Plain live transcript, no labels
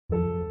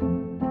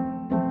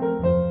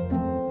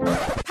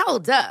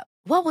Hold up.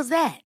 What was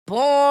that?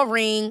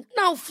 Boring.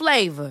 No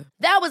flavor.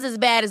 That was as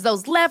bad as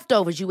those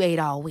leftovers you ate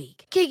all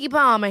week. Keke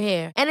Palmer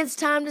here. And it's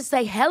time to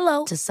say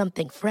hello to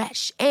something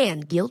fresh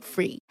and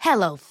guilt-free.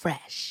 Hello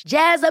Fresh.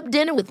 Jazz up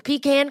dinner with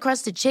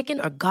pecan-crusted chicken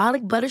or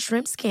garlic butter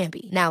shrimp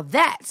scampi. Now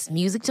that's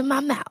music to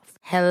my mouth.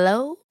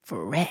 Hello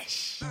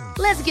Fresh.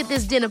 Let's get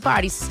this dinner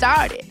party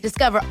started.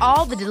 Discover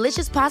all the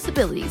delicious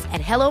possibilities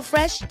at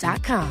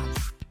hellofresh.com.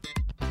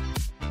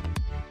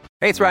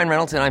 Hey, it's Ryan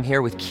Reynolds, and I'm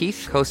here with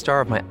Keith,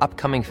 co-star of my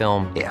upcoming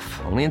film,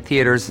 If, only in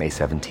theaters May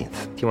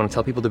 17th. Do you want to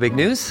tell people the big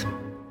news?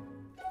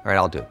 All right,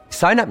 I'll do it.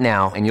 Sign up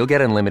now and you'll get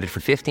unlimited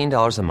for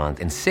 $15 a month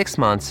and 6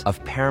 months of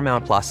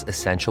Paramount Plus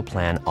Essential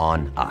Plan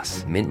on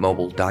us.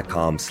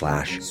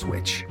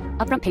 MintMobile.com/switch.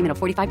 Upfront payment of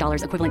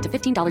 $45 equivalent to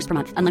 $15 per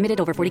month. Unlimited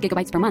over 40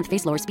 gigabytes per month.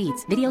 Face lower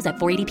speeds. Videos at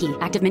 480p.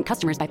 Active Mint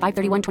customers by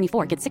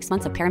 531.24 get 6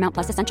 months of Paramount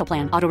Plus Essential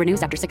Plan. Auto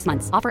renews after 6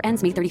 months. Offer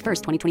ends May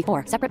 31st,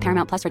 2024. Separate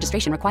Paramount Plus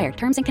registration required.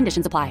 Terms and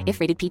conditions apply if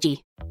rated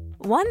PG.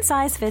 One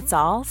size fits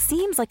all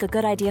seems like a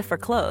good idea for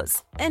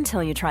clothes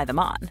until you try them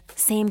on.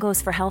 Same goes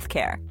for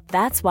healthcare.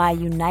 That's why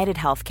United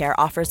Healthcare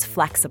offers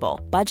flexible,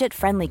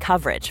 budget-friendly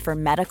coverage for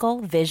medical,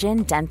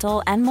 vision,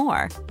 dental, and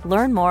more.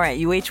 Learn more at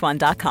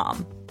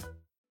uh1.com.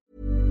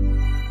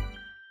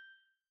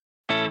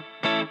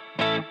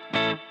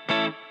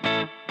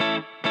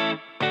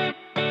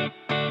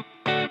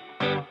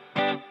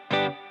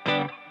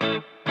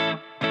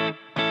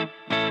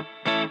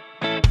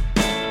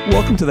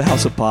 Welcome to the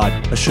House of Pod,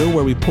 a show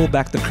where we pull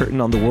back the curtain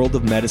on the world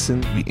of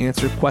medicine, we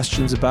answer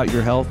questions about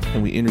your health,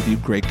 and we interview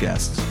great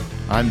guests.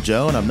 I'm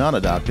Joe, and I'm not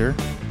a doctor.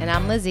 And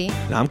I'm Lizzie.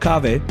 And I'm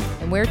Kaveh.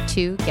 And we're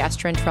two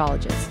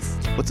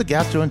gastroenterologists. What's a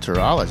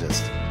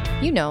gastroenterologist?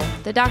 You know,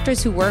 the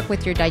doctors who work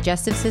with your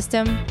digestive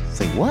system.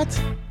 Say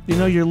what? You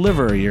know, your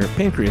liver, your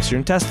pancreas, your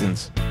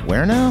intestines.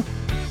 Where now?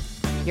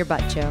 Your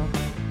butt, Joe.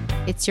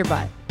 It's your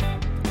butt.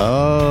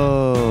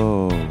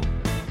 Oh.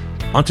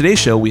 On today's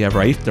show, we have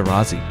Raif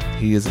Derrazi.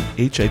 He is an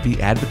HIV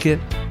advocate,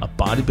 a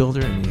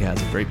bodybuilder, and he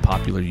has a very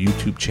popular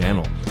YouTube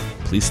channel.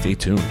 Please stay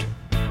tuned.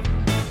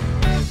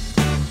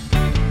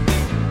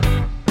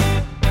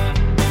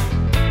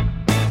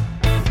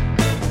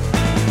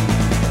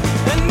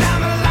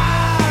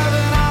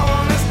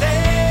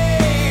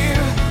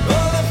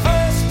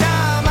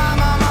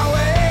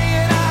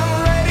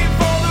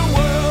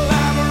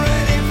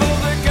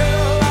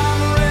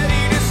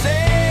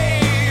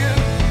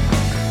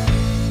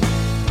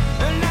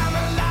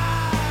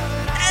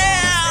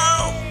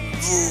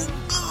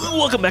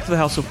 Welcome back to the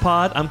House of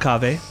Pod. I'm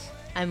Kaveh.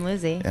 I'm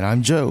Lizzie. And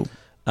I'm Joe.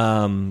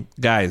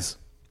 Guys.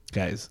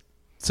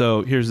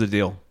 So here's the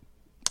deal.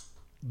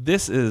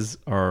 This is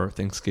our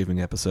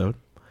Thanksgiving episode.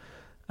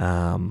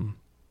 And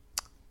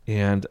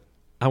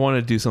I want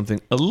to do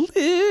something a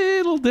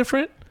little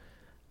different.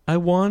 I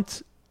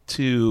want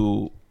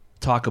to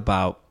talk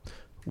about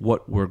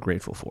what we're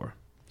grateful for.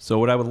 So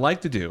what I would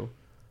like to do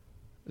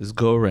is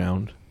go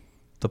around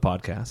the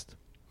podcast,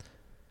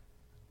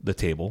 the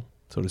table,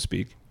 so to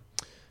speak,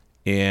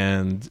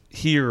 and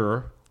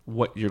hear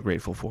what you're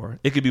grateful for.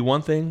 It could be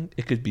one thing.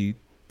 It could be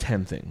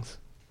 10 things.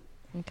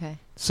 Okay.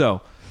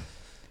 So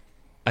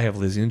I have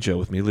Lizzie and Joe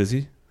with me.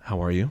 Lizzie,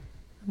 how are you?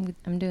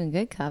 I'm doing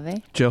good,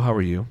 Kaveh. Joe, how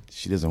are you?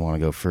 She doesn't want to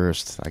go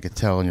first. I could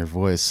tell in your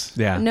voice.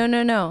 Yeah.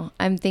 No.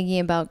 I'm thinking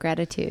about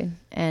gratitude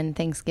and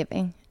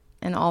Thanksgiving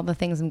and all the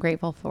things I'm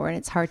grateful for, and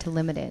it's hard to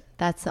limit it.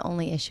 That's the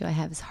only issue I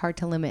have. It's hard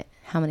to limit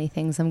how many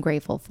things I'm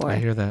grateful for. I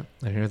hear that.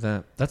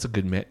 That's a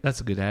good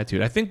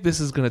attitude. I think this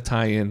is going to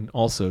tie in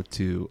also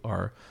to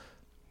our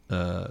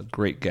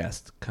great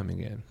guest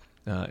coming in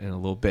a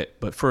little bit.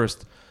 But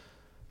first,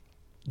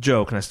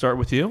 Joe, can I start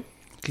with you?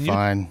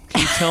 Fine.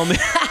 Can you tell me?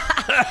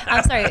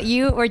 I'm sorry.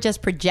 You were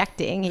just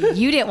projecting.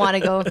 You didn't want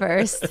to go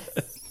first.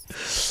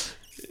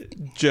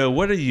 Joe,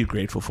 what are you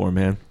grateful for,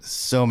 man?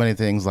 So many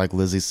things, like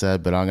Lizzie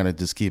said, but I'm going to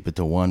just keep it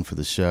to one for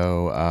the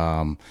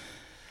show.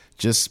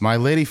 Just my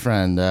lady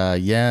friend,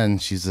 Yen.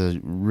 She's a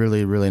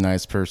really, really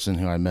nice person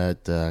who I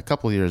met a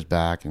couple of years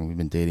back, and we've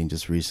been dating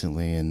just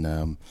recently. And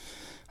I'm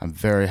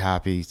very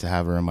happy to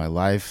have her in my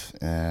life,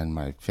 and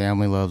my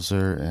family loves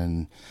her.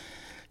 And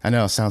I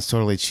know it sounds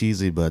totally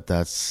cheesy, but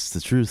that's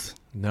the truth.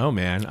 No,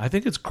 man. I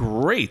think it's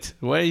great.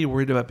 Why are you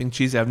worried about being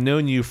cheesy? I've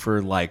known you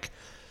for like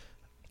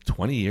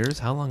 20 years.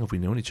 How long have we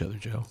known each other,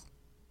 Joe?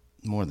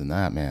 More than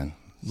that, man.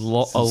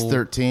 Since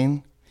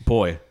 13.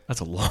 Boy,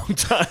 that's a long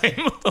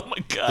time. Oh, my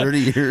God. 30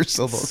 years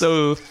almost.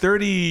 So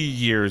 30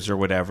 years or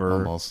whatever.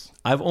 Almost.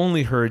 I've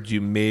only heard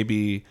you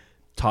maybe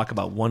talk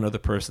about one other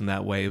person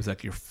that way. It was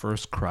like your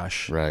first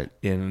crush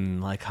in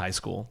like high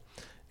school.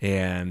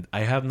 And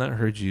I have not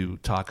heard you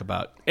talk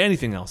about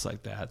anything else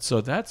like that. So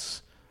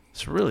it's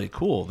really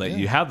cool that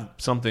you have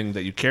something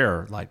that you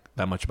care like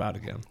that much about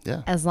again.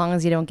 Yeah. As long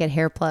as you don't get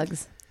hair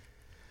plugs.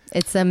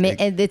 It's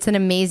an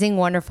amazing,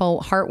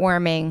 wonderful,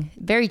 heartwarming,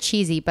 very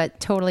cheesy, but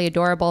totally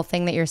adorable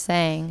thing that you're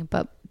saying.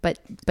 But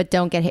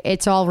don't get,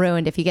 it's all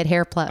ruined if you get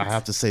hair plugs. I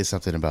have to say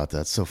something about that.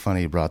 It's so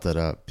funny you brought that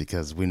up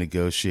because we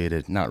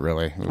negotiated. Not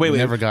really. We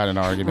never got an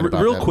argument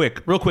about real that.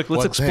 quick.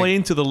 Let's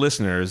explain to the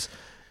listeners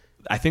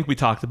I think we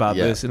talked about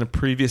this in a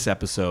previous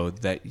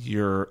episode that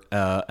your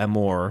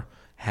Amor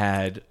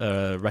had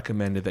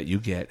recommended that you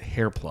get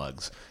hair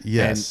plugs.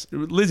 Yes.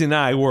 And Lizzie and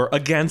I were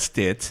against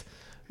it.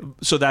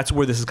 So that's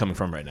where this is coming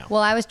from right now.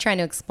 Well, I was trying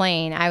to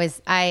explain.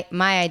 My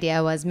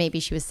idea was maybe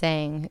she was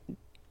saying,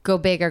 go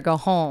big or go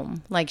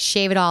home. Like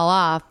shave it all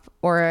off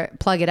or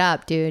plug it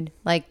up, dude.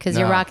 Like, because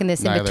you're rocking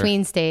this in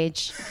between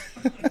stage.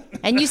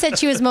 And you said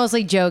she was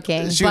mostly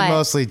joking. She was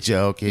mostly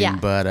joking,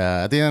 but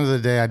at the end of the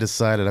day, I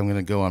decided I'm going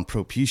to go on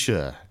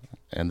Propecia,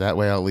 and that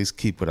way I'll at least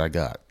keep what I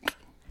got.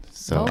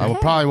 So I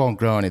probably won't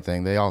grow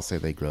anything. They all say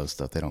they grow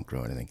stuff. They don't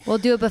grow anything. We'll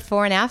do a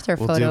before and after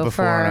photo. We'll do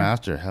before and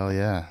after. Hell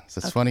yeah. So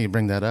it's funny you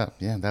bring that up.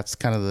 Yeah, that's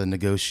kind of the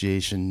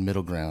negotiation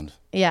middle ground.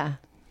 Yeah.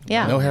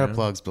 Yeah. No hair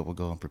plugs, but we'll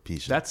go on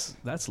Propecia.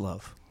 That's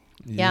love.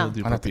 Yeah. I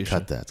don't have to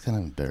cut that. It's kind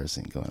of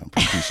embarrassing going on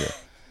Propecia.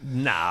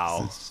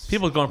 No.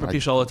 People go on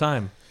Propecia all the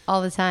time.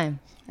 All the time.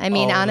 I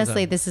mean,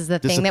 honestly, this is the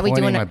thing that we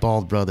do in my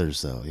bald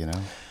brothers, though, you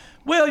know?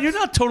 Well, you're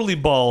not totally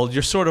bald.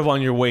 You're sort of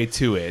on your way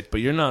to it,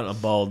 but you're not a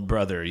bald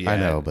brother yet. I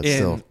know, but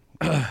still.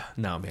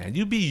 No, man.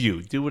 You be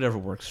you. Do whatever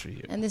works for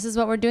you. And this is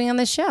what we're doing on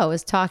the show,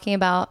 is talking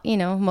about, you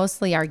know,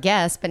 mostly our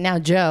guests, but now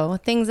Joe,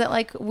 things that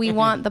like we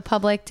want the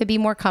public to be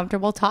more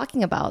comfortable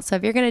talking about. So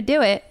if you're going to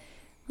do it,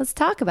 let's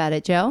talk about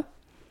it, Joe.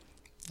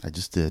 I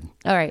just did.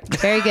 All right.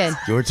 Very good.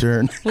 Your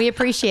turn. We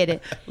appreciate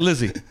it.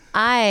 Lizzie.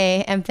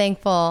 I am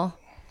thankful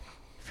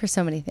for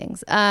so many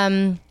things.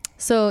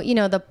 So, you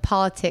know, the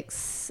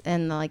politics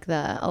and like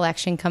the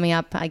election coming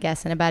up, I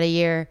guess, in about a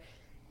year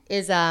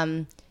is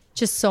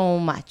just so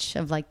much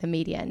of like the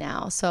media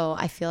now. So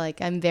I feel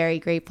like I'm very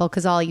grateful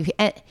because all you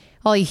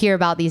hear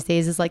about these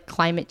days is like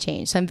climate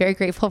change. So I'm very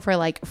grateful for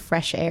like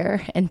fresh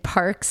air and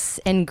parks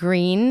and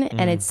green.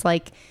 And it's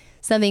like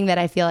something that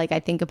I feel like I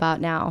think about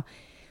now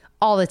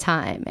all the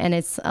time. And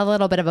it's a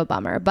little bit of a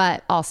bummer,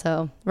 but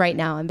also right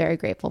now I'm very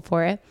grateful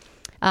for it.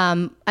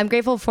 I'm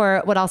grateful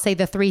for what I'll say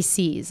the 3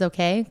 C's,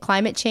 okay?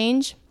 Climate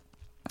change,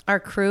 our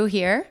crew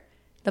here,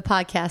 the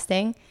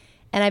podcasting,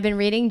 and I've been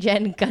reading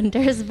Jen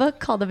Gunter's book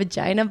called The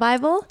Vagina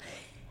Bible,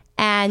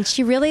 and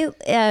she really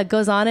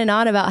goes on and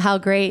on about how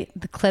great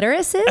the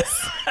clitoris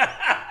is.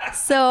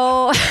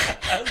 So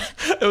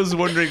I was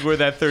wondering where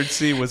that 3rd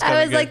C was coming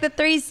I was like, the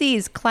 3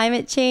 C's,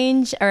 climate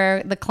change,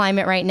 or the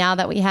climate right now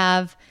that we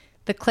have,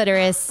 the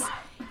clitoris,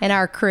 and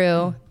our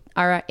crew,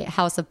 our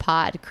House of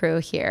Pod crew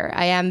here.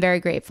 I am very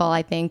grateful.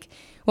 I think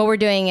what we're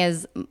doing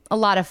is a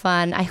lot of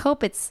fun. I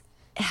hope it's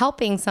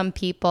helping some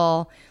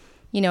people.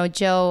 You know,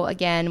 Joe,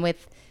 again,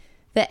 with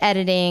the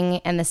editing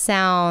and the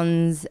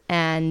sounds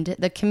and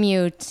the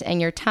commute and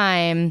your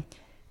time.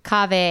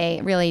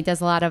 Kaveh really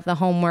does a lot of the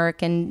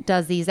homework and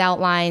does these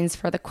outlines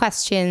for the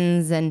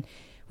questions. And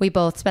we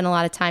both spend a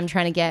lot of time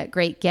trying to get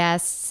great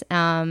guests.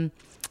 And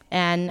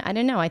I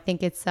don't know, I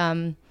think it's...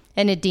 and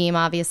Nadeem,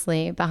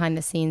 obviously, behind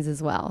the scenes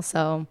as well.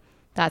 So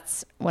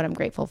that's what I'm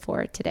grateful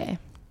for today.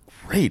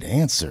 Great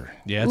answer.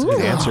 Yeah, it's a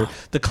good answer.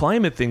 The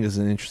climate thing is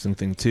an interesting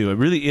thing, too. It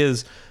really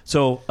is.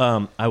 So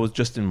I was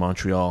just in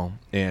Montreal.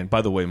 And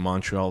by the way,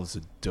 Montreal is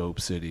a dope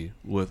city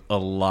with a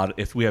lot.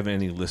 If we have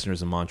any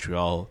listeners in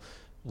Montreal,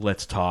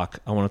 let's talk.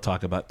 I want to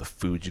talk about the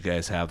food you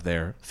guys have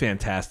there.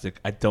 Fantastic.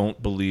 I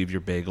don't believe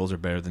your bagels are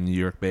better than New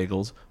York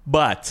bagels,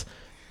 but...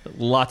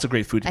 lots of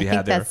great food to be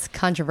had there. I think that's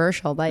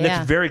controversial, but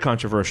yeah. It's very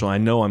controversial. I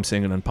know I'm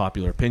saying an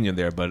unpopular opinion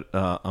there, but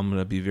I'm going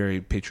to be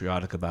very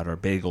patriotic about our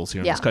bagels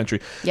here in this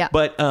country. Yeah.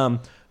 But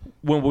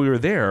when we were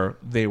there,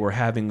 they were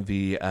having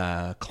the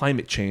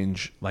climate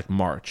change like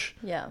march.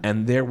 Yeah.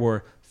 And there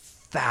were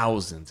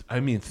thousands. I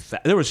mean,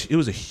 it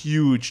was a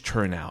huge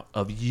turnout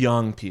of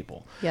young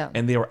people. Yeah.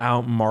 And they were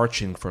out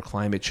marching for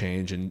climate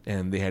change,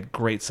 and they had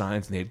great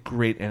signs and they had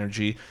great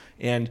energy.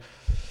 And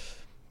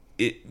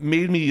it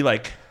made me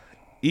like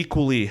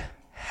equally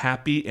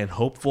happy and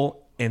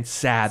hopeful and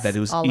sad that it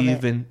was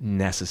even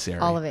necessary.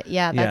 All of it.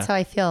 Yeah, that's how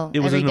I feel.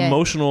 It was an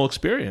emotional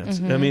experience.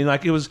 Mm-hmm. I mean,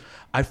 like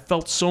I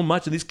felt so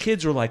much, and these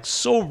kids are like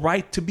so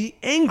right to be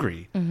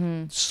angry.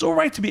 Mm-hmm. So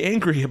right to be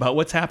angry about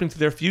what's happening to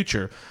their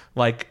future.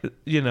 Like,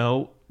 you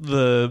know,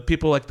 the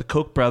people like the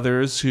Koch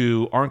brothers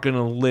who aren't going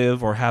to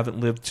live or haven't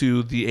lived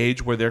to the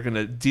age where they're going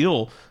to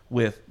deal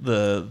with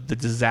the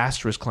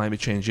disastrous climate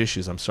change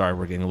issues. I'm sorry,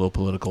 we're getting a little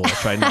political.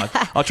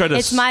 I'll try to.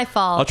 It's my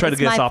fault. I'll try to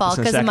get us off this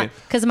in a second.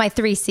 Because of my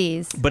 3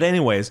 C's. But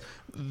anyways,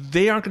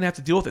 they aren't going to have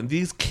to deal with it. And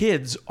these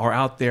kids are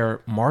out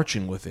there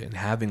marching with it and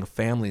having a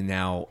family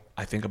now.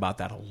 I think about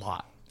that a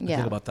lot. I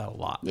think about that a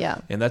lot. Yeah.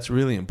 And that's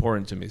really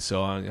important to me.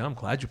 So I'm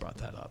glad you brought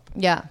that up.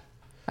 Yeah.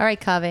 All right,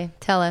 Kaveh,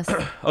 tell us.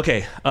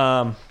 Okay.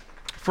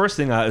 First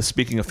thing,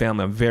 speaking of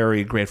family, I'm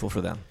very grateful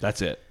for them.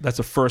 That's it. That's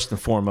the first and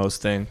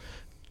foremost thing.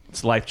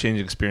 It's a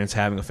life-changing experience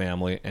having a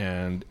family,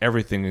 and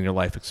everything in your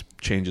life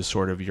changes.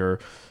 Sort of your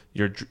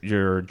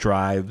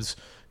drives,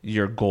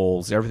 your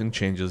goals. Everything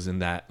changes in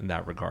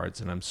that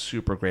regards, and I'm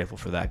super grateful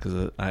for that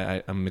because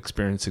I'm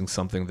experiencing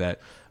something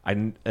that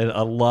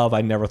a love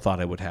I never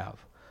thought I would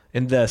have.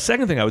 And the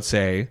second thing I would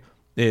say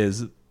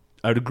is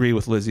I would agree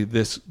with Lizzie.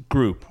 This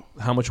group,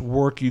 how much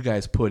work you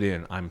guys put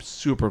in, I'm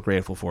super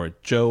grateful for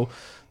it. Joe,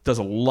 does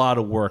a lot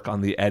of work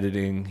on the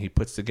editing. He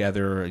puts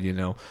together,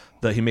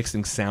 he makes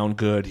things sound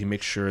good. He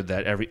makes sure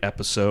that every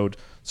episode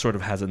sort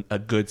of has a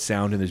good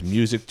sound and there's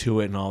music to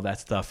it and all that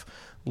stuff.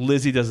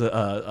 Lizzie does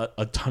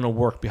a ton of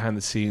work behind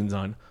the scenes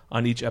on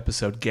each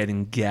episode,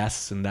 getting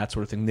guests and that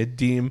sort of thing.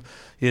 Nadeem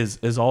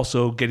is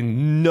also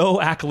getting no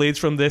accolades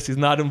from this. He's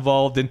not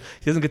involved, and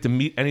he doesn't get to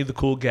meet any of the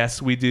cool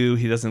guests we do.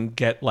 He doesn't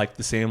get like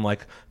the same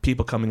like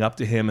people coming up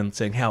to him and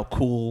saying how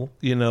cool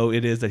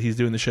it is that he's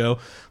doing the show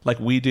like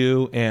we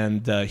do,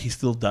 and he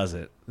still does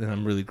it, and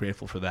I'm really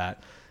grateful for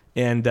that.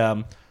 And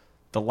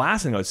the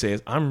last thing I would say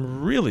is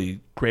I'm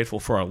really grateful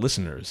for our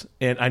listeners.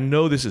 And I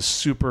know this is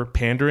super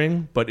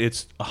pandering, but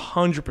it's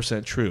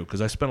 100% true because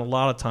I spent a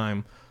lot of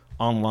time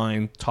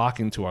online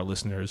talking to our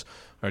listeners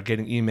or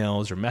getting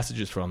emails or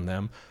messages from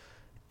them.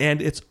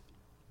 And it's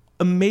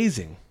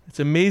amazing.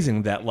 It's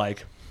amazing that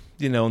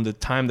in the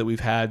time that we've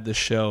had this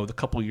show, the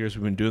couple of years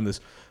we've been doing this,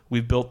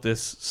 we've built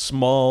this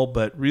small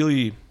but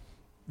really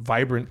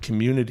vibrant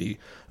community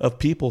of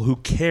people who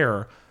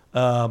care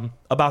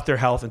about their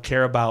health and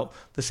care about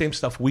the same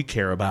stuff we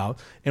care about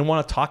and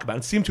want to talk about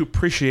and seem to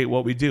appreciate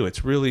what we do.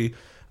 It's really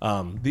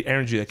the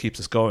energy that keeps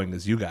us going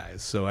is you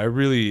guys. So I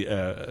really,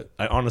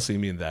 I honestly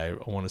mean that.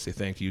 I want to say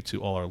thank you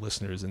to all our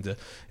listeners and to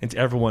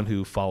everyone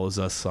who follows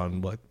us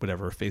on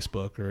whatever,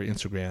 Facebook or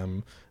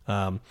Instagram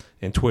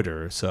and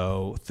Twitter.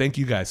 So thank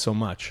you guys so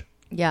much.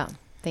 Yeah,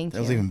 thank you. That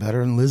was even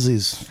better than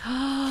Lizzie's.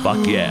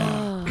 Fuck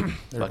yeah.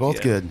 They're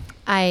both good.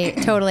 I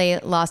totally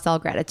lost all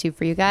gratitude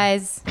for you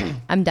guys.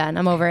 I'm done.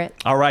 I'm over it.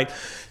 All right.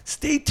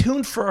 Stay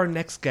tuned for our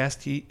next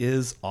guest. He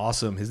is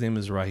awesome. His name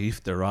is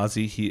Raif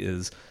Derrazi. He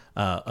is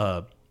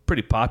a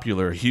pretty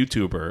popular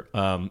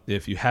YouTuber.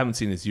 If you haven't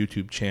seen his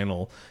YouTube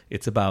channel,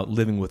 it's about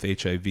living with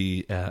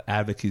HIV,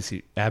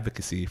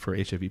 advocacy for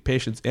HIV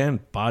patients,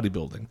 and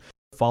bodybuilding.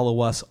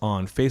 Follow us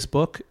on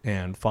Facebook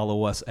and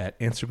follow us at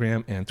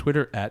Instagram and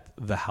Twitter at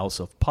The House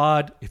of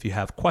Pod. If you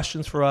have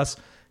questions for us,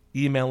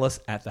 email us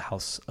at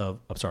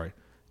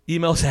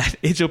email us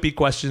at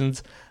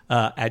hopquestions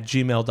at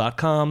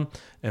gmail.com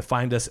and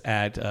find us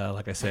at,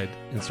 like I said,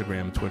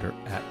 Instagram and Twitter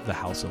at The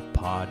House of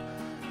Pod.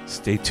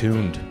 Stay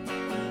tuned.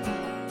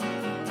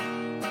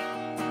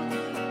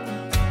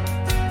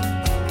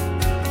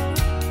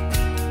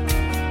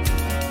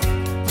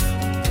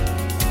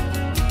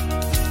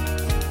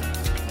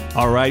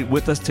 All right,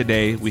 with us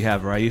today, we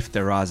have Raif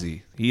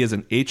Derrazi. He is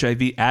an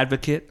HIV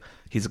advocate.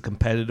 He's a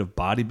competitive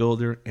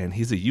bodybuilder, and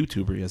he's a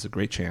YouTuber. He has a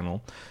great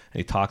channel, and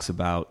he talks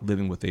about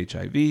living with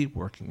HIV,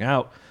 working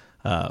out,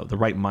 the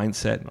right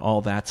mindset, and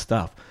all that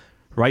stuff.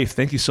 Raif,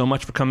 thank you so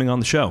much for coming on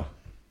the show.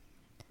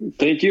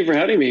 Thank you for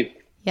having me.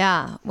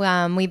 Yeah,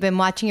 we've been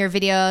watching your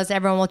videos.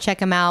 Everyone will check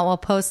them out. We'll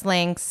post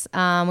links.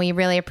 We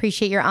really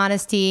appreciate your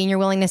honesty and your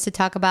willingness to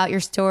talk about your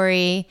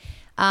story.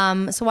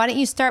 So why don't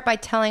you start by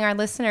telling our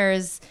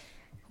listeners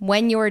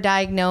when you were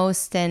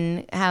diagnosed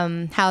and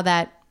how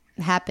that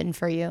happened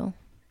for you?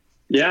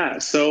 Yeah,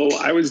 so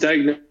I was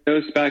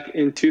diagnosed back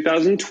in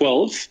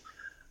 2012.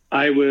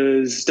 I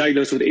was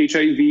diagnosed with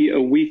HIV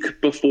a week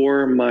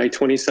before my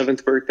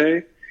 27th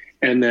birthday.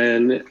 And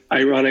then,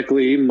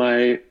 ironically,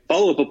 my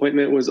follow-up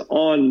appointment was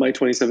on my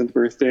 27th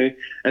birthday.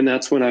 And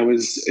that's when I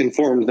was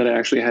informed that I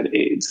actually had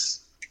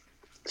AIDS.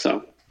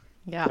 So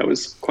yeah, that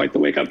was quite the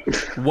wake-up.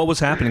 What was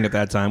happening at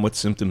that time? What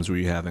symptoms were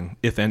you having,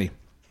 if any?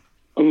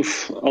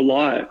 Oof, a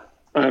lot.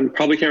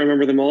 Probably can't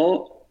remember them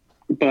all,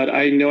 but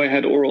I know I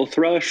had oral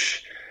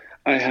thrush.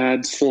 I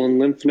had swollen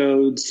lymph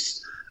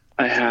nodes.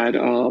 I had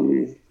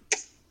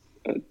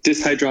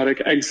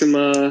dyshydrotic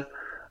eczema.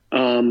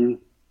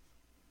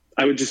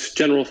 I would just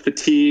general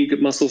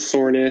fatigue, muscle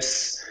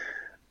soreness,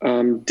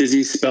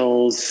 dizzy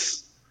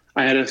spells.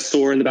 I had a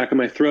sore in the back of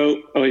my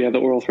throat. Oh yeah, the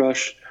oral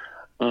thrush.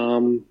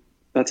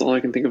 That's all I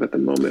can think of at the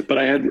moment. But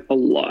I had a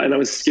lot, and I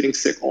was getting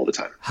sick all the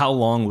time. How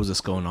long was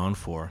this going on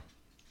for?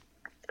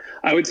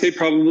 I would say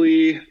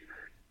probably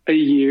a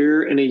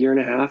year and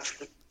a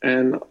half.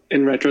 And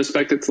in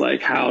retrospect, it's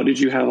like, how did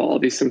you have all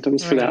these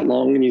symptoms for that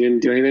long and you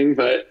didn't do anything?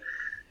 But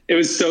it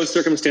was so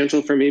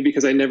circumstantial for me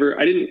because I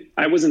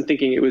wasn't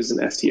thinking it was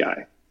an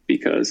STI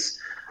because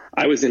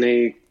I was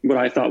in what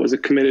I thought was a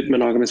committed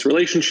monogamous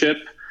relationship.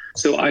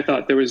 So I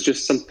thought there was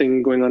just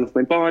something going on with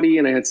my body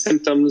and I had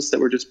symptoms that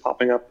were just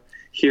popping up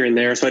here and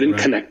there. So I didn't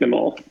connect them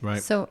all.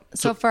 Right. So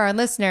for our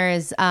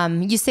listeners,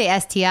 you say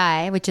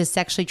STI, which is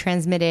sexually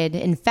transmitted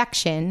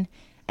infection.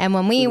 And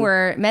when we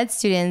were med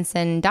students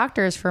and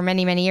doctors for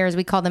many, many years,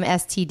 we called them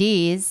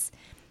STDs,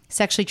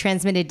 sexually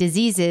transmitted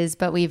diseases.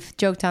 But we've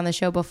joked on the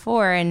show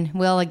before and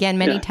will again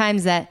many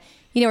times that,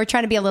 we're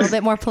trying to be a little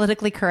bit more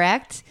politically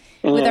correct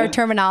with our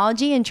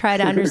terminology and try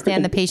to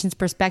understand the patient's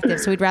perspective.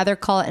 So we'd rather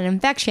call it an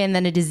infection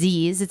than a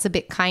disease. It's a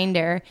bit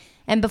kinder.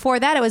 And before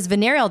that, it was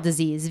venereal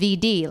disease,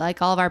 VD.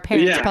 Like all of our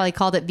parents probably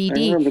called it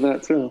VD. I remember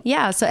that too.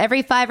 Yeah. So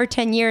every 5 or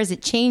 10 years,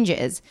 it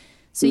changes.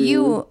 So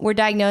you were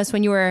diagnosed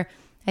when you were,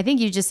 I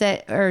think you just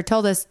said or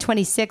told us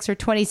 26 or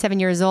 27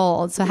 years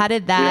old. So how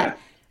did that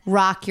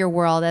rock your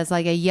world as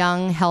like a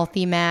young,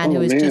 healthy man who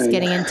was just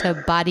getting into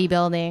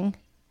bodybuilding?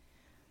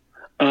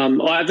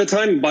 Well, at the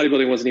time,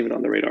 bodybuilding wasn't even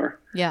on the radar.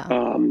 Yeah.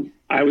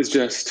 I was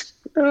just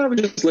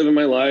living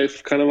my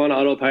life kind of on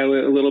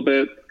autopilot a little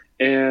bit.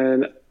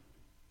 And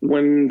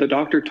when the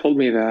doctor told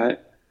me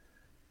that,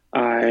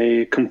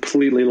 I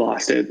completely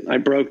lost it. I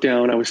broke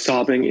down. I was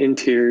sobbing in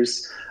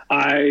tears.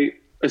 I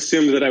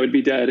assumed that I would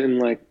be dead in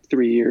like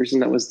 3 years,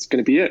 and that was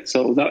going to be it.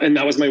 So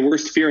that was my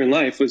worst fear in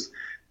life, was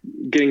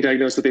getting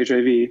diagnosed with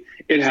HIV.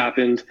 It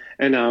happened.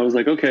 And I was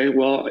like, okay,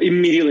 well,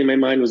 immediately my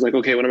mind was like,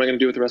 okay, what am I going to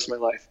do with the rest of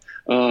my life?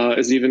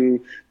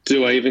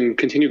 Do I even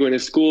continue going to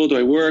school? Do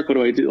I work? What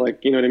do I do?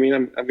 Like, you know what I mean?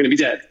 I'm going to be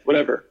dead,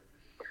 whatever.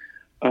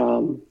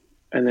 And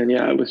then,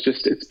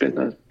 it's been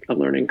a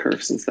learning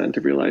curve since then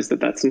to realize that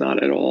that's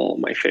not at all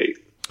my fate.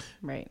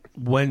 Right.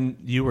 When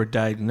you were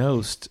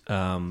diagnosed,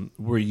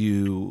 were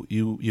you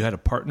had a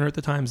partner at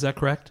the time? Is that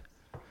correct?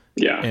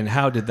 Yeah. And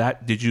how did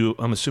that,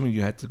 I'm assuming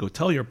you had to go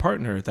tell your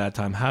partner at that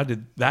time. How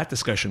did that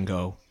discussion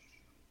go?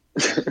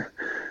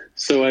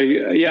 So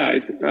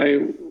I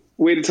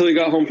waited till he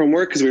got home from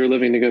work, because we were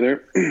living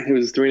together. It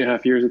was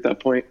 3.5 years at that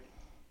point,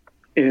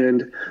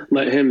 and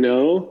let him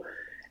know.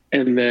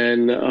 And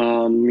then,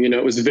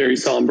 it was very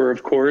somber,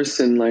 of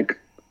course, and like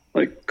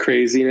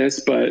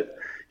craziness, but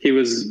he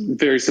was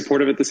very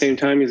supportive at the same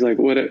time. He's like,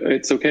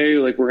 it's okay.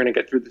 Like, we're going to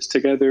get through this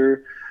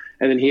together.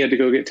 And then he had to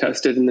go get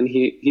tested, and then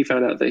he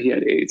found out that he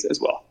had AIDS as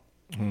well.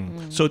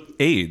 So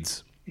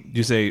AIDS,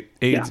 you say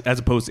AIDS as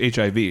opposed to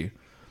HIV.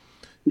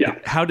 Yeah.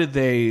 How did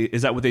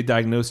is that what they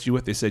diagnosed you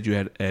with? They said you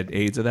had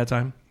AIDS at that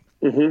time?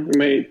 Mm-hmm.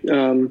 My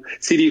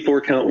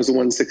CD4 count was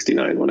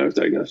 169 when I was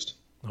diagnosed.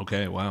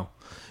 Okay, wow.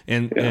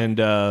 And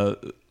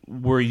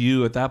were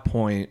you at that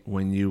point,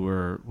 when you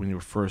were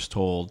first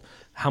told,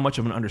 how much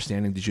of an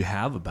understanding did you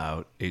have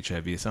about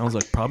HIV? It sounds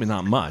like probably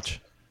not much.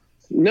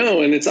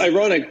 No, and it's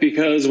ironic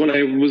because when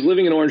I was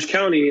living in Orange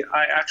County,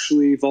 I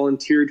actually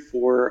volunteered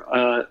for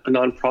a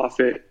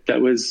nonprofit that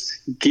was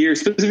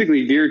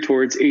specifically geared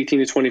towards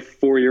 18 to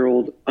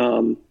 24-year-old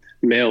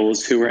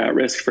males who were at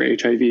risk for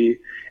HIV,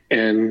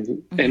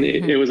 and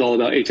it was all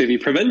about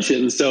HIV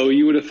prevention. So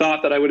you would have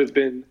thought that I would have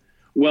been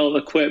well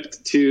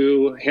equipped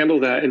to handle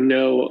that and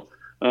know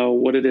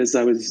what it is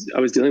I was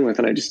dealing with,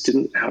 and I just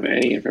didn't have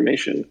any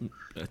information.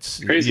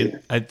 That's crazy.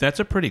 That's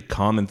a pretty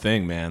common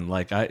thing, man.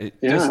 Like,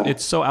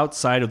 it's so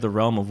outside of the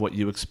realm of what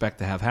you expect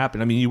to have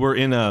happen. I mean, you were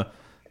in a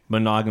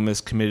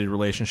monogamous, committed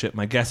relationship.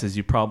 My guess is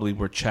you probably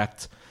were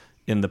checked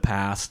in the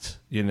past,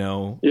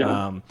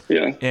 Yeah.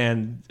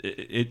 And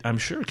I'm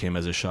sure it came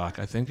as a shock.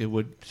 I think it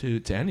would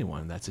to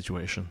anyone in that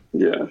situation.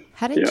 Yeah.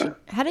 How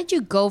did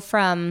you go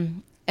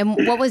from? And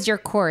what was your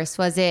course?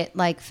 Was it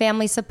like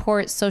family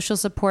support, social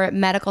support,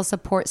 medical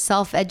support,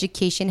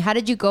 self-education? How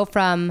did you go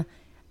from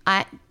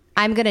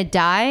I'm going to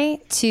die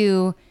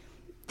to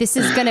this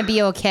is going to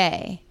be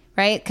okay,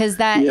 right? Because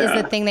that is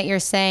the thing that you're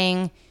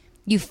saying.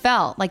 You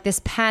felt like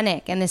this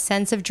panic and this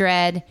sense of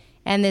dread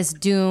and this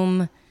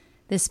doom,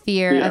 this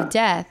fear of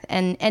death.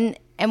 And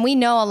we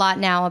know a lot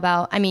now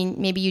about, I mean,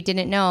 maybe you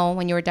didn't know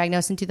when you were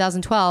diagnosed in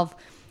 2012,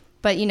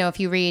 but if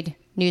you read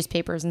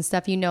newspapers and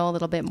stuff, you know a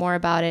little bit more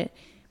about it.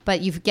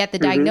 But you get the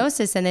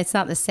diagnosis, and it's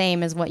not the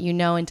same as what you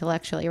know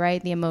intellectually,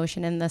 right? The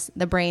emotion and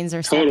the brains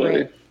are separate.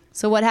 Totally.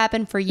 So what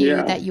happened for you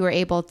that you were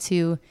able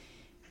to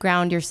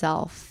ground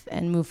yourself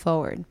and move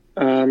forward?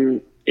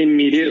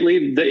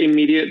 Immediately, the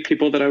immediate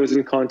people that I was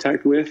in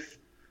contact with,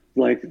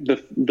 like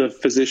the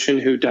physician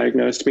who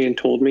diagnosed me and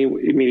told me,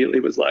 immediately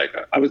was like,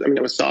 I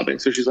was sobbing.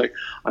 So she's like,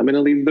 I'm going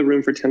to leave the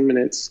room for 10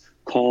 minutes.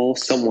 Call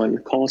someone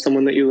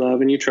that you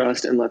love and you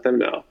trust, and let them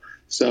know.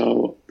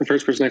 So the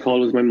first person I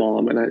called was my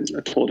mom, and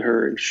I told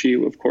her, and she,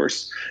 of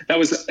course, that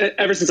was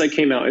ever since I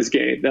came out as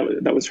gay.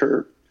 That was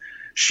her.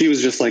 She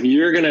was just like,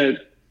 you're gonna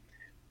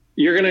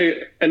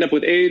end up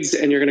with AIDS,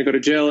 and you're gonna go to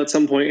jail at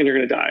some point, and you're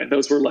gonna die.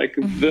 Those were like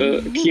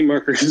the key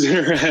markers in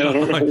her head. I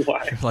don't know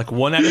why. Like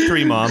 1 out of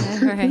 3, Mom.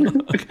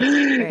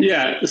 Right.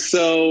 Yeah.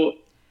 So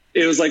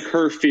it was like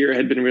her fear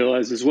had been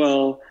realized as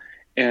well,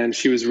 and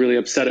she was really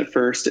upset at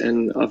first,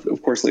 and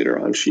of course later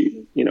on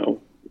she,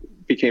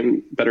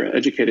 became better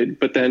educated.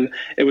 But then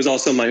it was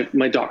also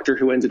my doctor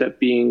who ended up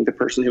being the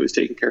person who was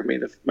taking care of me,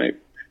 my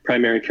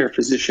primary care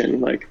physician.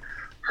 Like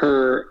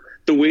the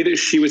way that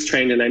she was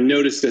trained, and I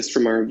noticed this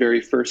from our very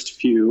first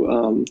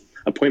few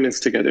appointments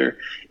together,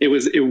 it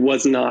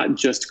was not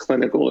just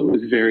clinical. It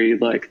was very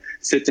like,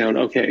 sit down.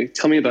 Okay,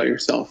 tell me about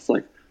yourself.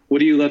 Like, what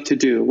do you love to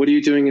do? What are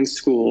you doing in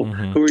school?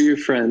 Who are your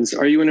friends?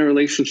 Are you in a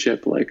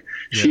relationship? Like,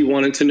 she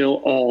wanted to know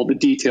all the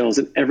details.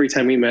 And every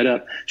time we met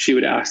up, she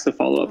would ask the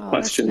follow-up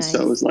questions. Nice.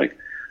 So it was like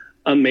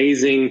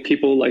amazing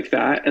people like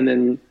that. And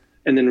then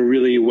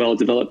really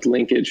well-developed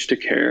linkage to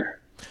care.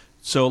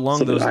 So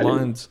along those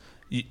lines,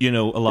 a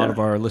lot of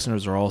our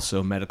listeners are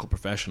also medical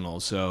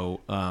professionals.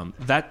 So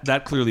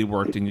that clearly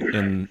worked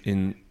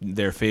in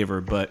their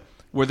favor. But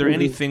were there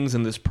any things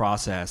in this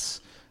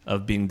process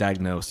of being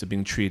diagnosed, of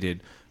being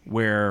treated,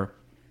 where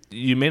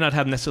you may not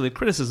have necessarily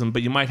criticism,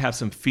 but you might have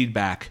some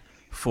feedback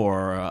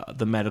for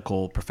the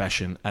medical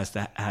profession as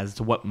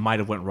to what might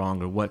have went wrong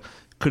or what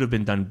could have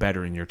been done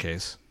better in your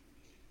case?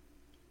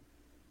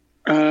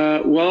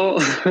 So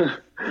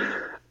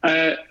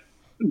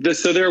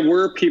there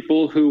were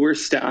people who were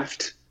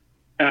staffed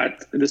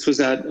this was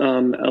at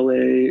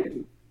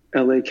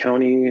LA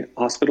County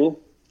Hospital,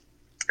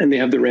 and they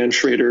have the Rand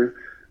Schrader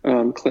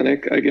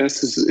clinic, I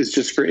guess, is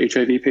just for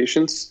HIV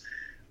patients.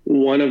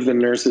 One of the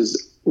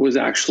nurses was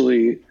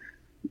actually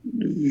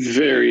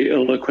very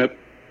ill-equipped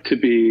to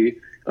be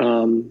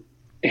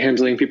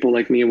handling people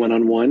like me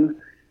one-on-one.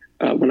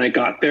 When I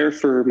got there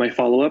for my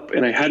follow-up,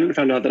 and I hadn't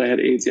found out that I had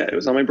AIDS yet. It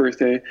was on my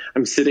birthday.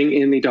 I'm sitting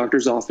in the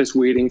doctor's office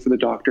waiting for the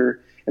doctor,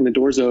 and the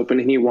door's open,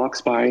 and he walks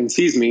by and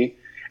sees me.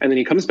 And then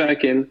he comes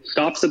back in,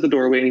 stops at the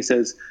doorway, and he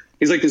says,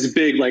 he's like this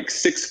big, like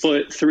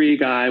 6'3"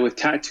 guy with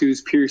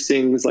tattoos,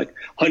 piercings, like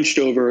hunched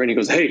over. And he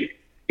goes, "Hey,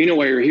 you know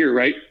why you're here,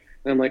 right?"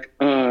 And I'm like,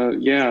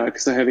 yeah,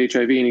 because I have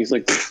HIV. And he's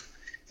like,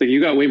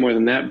 you got way more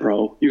than that,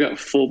 bro. You got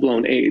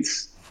full-blown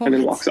AIDS. And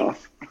then walks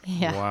off.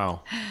 Yeah.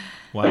 Wow.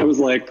 I was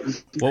like,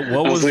 what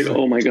was like,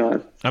 oh my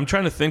God. I'm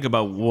trying to think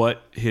about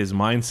what his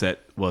mindset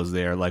was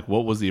there. Like,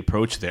 what was the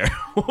approach there?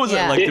 What was it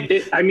like?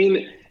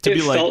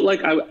 It felt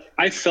like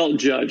I felt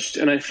judged,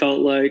 and I felt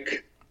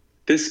like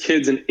this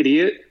kid's an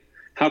idiot.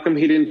 How come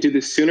he didn't do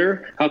this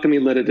sooner? How come he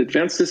let it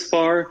advance this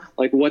far?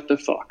 Like, what the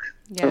fuck?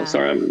 Yeah. Oh,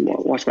 sorry, I'm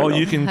watching my mouth.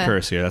 You can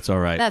curse here. That's all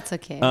right. That's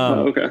okay.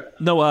 Okay.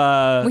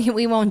 No,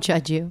 we won't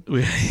judge you.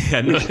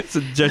 It's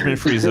a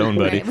judgment-free zone,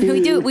 buddy.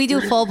 Right. We do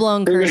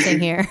full-blown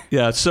cursing here.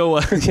 Yeah. So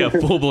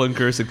full-blown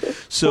cursing.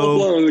 So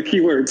full-blown the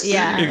keywords.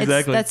 Yeah.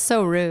 Exactly. That's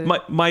so rude. My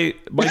I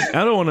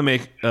don't want to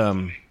make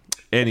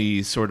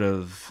any sort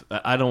of.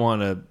 I don't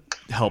want to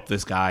help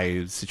this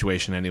guy's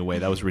situation anyway.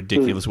 That was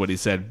ridiculous what he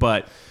said.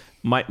 But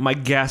my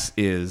guess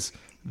is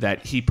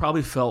that he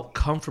probably felt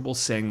comfortable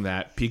saying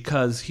that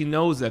because he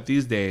knows that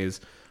these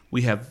days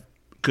we have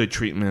good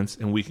treatments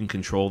and we can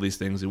control these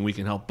things and we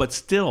can help. But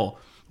still,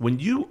 when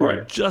you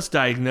are just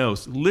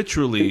diagnosed,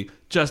 literally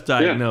just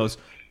diagnosed,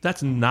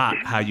 that's not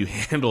how you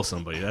handle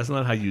somebody. That's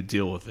not how you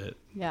deal with it.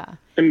 Yeah.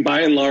 And by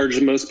and large,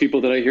 most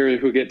people that I hear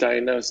who get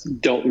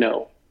diagnosed don't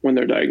know when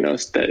they're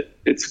diagnosed that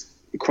it's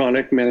a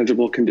chronic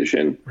manageable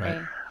condition.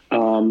 Right.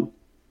 And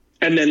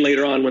then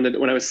later on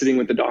when I was sitting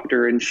with the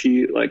doctor and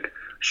she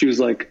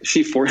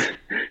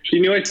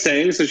knew I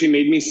sang, so she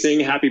made me sing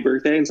happy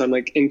birthday. And so I'm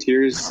like in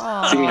tears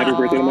singing happy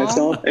birthday to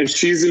myself. And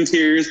she's in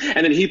tears.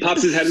 And then he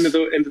pops his head into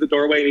the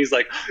doorway and he's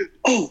like,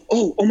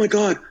 oh my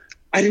God.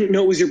 I didn't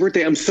know it was your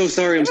birthday. I'm so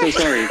sorry.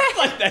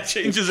 Like that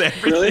changes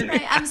everything. Really?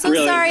 Right, I'm so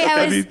sorry.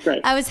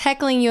 I was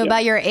heckling you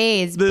about your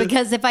AIDS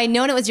because if I'd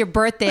known it was your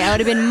birthday, I would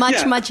have been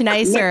much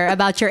nicer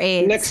about your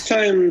AIDS. Next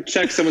time,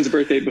 check someone's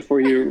birthday before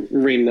you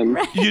ring them.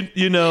 Right.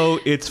 You know,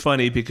 it's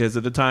funny because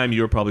at the time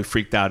you were probably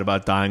freaked out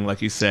about dying,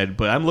 like you said.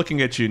 But I'm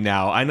looking at you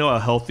now. I know how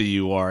healthy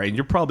you are, and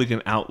you're probably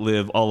going to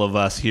outlive all of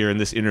us here in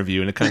this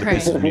interview, and it kind of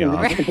pisses me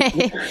off.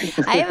 Right.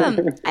 I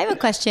have a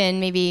question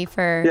maybe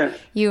for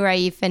you,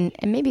 Raif, and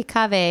maybe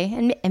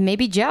Kaveh. And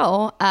maybe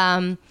Joe.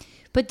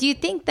 But do you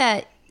think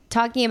that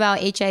talking about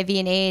HIV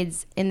and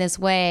AIDS in this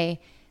way,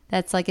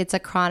 that's like it's a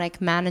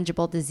chronic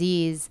manageable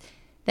disease,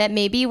 that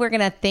maybe we're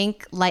going to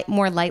think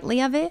more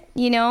lightly of it,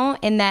 in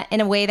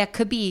a way that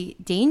could be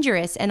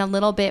dangerous and a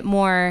little bit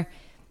more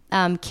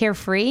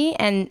carefree,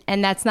 and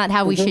that's not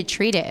how we should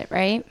treat it,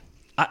 right?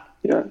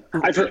 Yeah,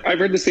 I've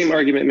heard the same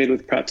argument made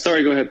with PrEP.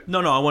 Sorry, go ahead.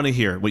 No, I want to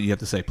hear what you have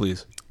to say,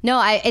 please. No,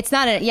 it's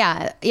not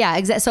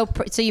exactly. So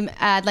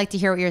I'd like to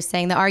hear what you're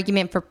saying. The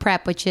argument for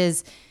PrEP, which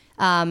is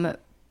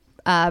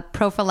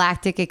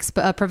prophylactic,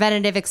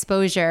 preventative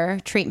exposure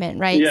treatment,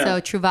 right? Yeah.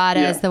 So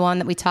Truvada is the one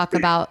that we talk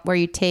about, where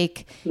you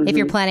take if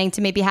you're planning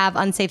to maybe have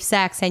unsafe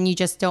sex and you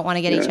just don't want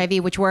to get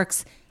HIV, which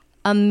works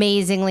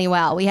amazingly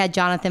well. We had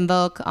Jonathan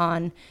Vogt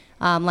on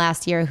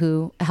last year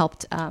who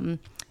helped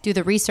do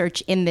the research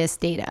in this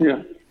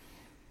data.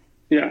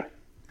 Yeah.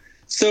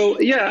 So,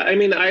 I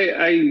mean,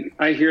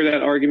 I hear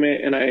that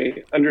argument and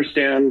I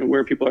understand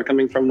where people are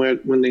coming from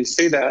when they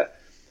say that.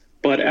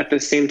 But at the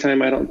same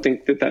time, I don't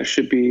think that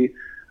should be,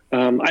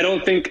 I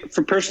don't think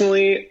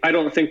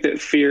that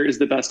fear is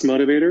the best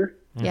motivator.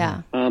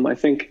 Yeah. I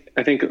think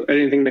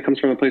anything that comes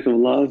from a place of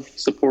love,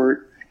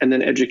 support, and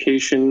then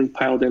education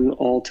piled in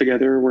all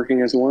together,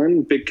 working as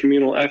one big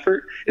communal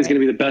effort is going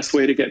to be the best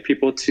way to get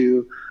people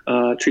to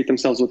treat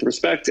themselves with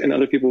respect and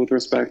other people with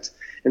respect.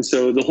 And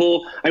so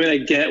I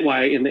get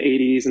why in the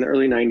 80s and the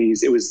early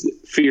 90s, it was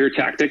fear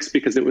tactics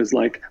because it was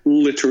like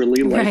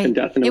literally life and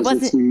death. And it was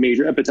this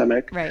major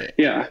epidemic. Right.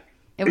 Yeah.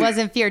 It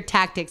wasn't fear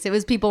tactics. It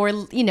was people were,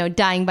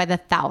 dying by the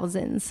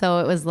thousands. So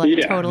it was like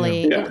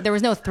there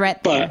was no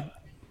threat there.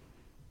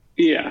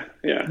 Yeah.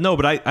 No,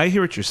 but I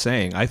hear what you're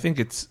saying. I think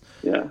it's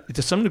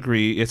to some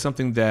degree, it's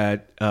something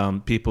that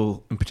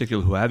people in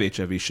particular who have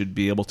HIV should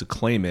be able to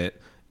claim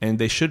it. And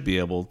they should be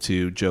able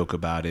to joke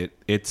about it.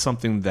 It's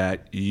something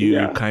that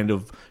you kind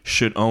of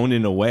should own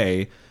in a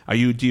way. Do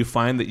you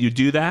find that you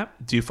do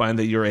that? Do you find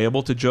that you're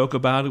able to joke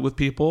about it with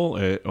people,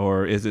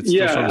 or is it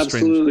still sort of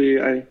strange?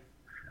 Absolutely.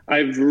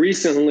 I've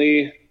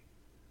recently,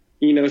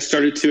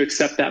 started to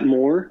accept that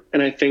more.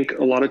 And I think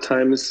a lot of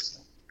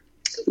times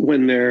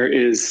when there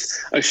is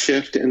a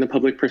shift in the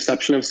public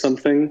perception of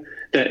something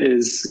that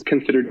is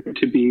considered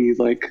to be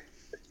like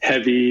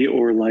heavy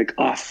or like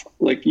off,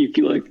 like you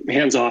like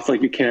hands off,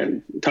 like you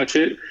can't touch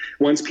it.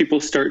 Once people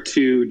start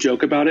to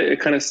joke about it, it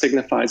kind of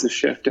signifies a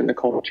shift in the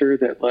culture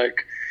that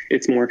like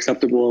it's more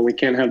acceptable and we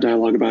can't have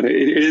dialogue about it.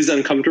 It is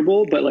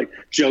uncomfortable, but like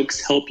jokes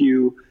help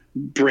you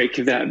break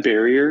that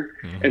barrier.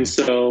 And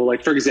so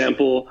like, for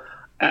example,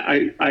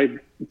 I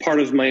part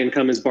of my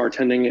income is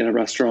bartending in a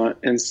restaurant.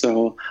 And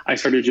so I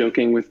started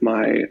joking with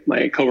my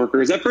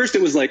coworkers. At first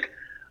it was like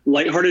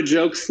lighthearted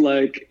jokes.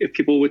 Like if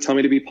people would tell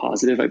me to be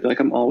positive, I'd be like,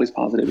 I'm always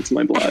positive. It's in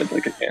my blood.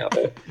 Like I can't help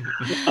it.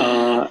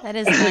 That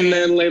is funny. And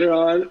then later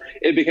on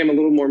it became a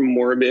little more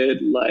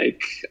morbid.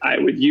 Like I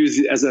would use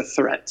it as a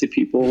threat to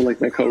people,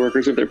 like my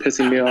coworkers, if they're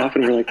pissing me off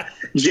and we're like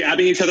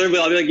jabbing each other. But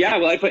I'll be like, yeah,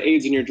 well, I put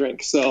AIDS in your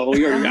drink, so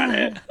you already got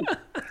it.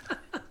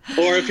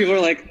 Or if people are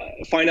like,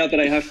 find out that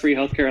I have free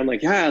healthcare, I'm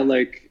like, yeah,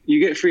 like you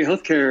get free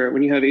healthcare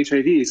when you have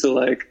HIV. So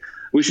like,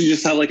 we should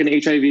just have like an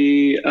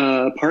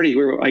HIV party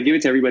where I give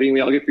it to everybody and we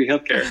all get free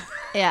healthcare.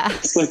 Yeah.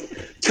 It's like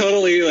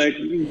totally like,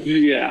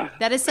 yeah.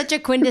 That is such a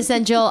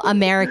quintessential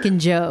American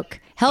joke.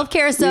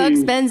 Healthcare is so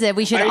expensive.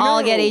 We should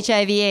all get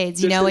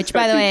HIV/AIDS, you know, which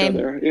by the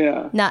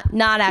way,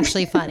 not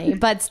actually funny,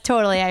 but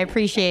totally, I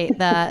appreciate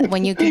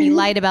when you can be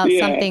light about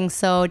something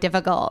so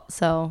difficult.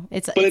 So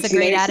it's a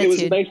great attitude.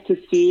 It was nice to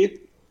see,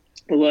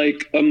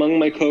 like among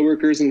my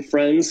coworkers and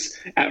friends,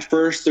 at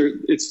first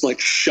it's like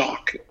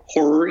shock,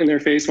 horror in their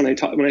face when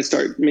I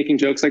start making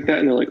jokes like that,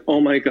 and they're like,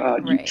 "Oh my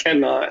God, you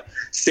cannot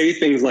say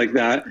things like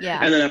that." Yeah.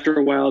 And then after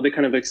a while, they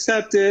kind of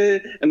accept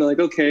it, and they're like,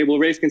 "Okay, well,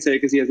 Raif can say it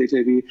because he has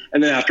HIV."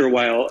 And then after a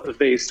while,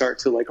 they start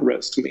to like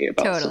roast me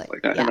about stuff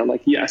like that, and I'm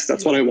like, "Yes,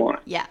 that's what I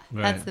want." Yeah,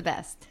 that's the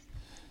best.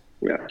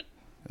 Yeah.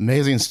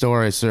 Amazing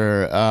story,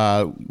 sir.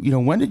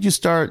 When did you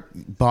start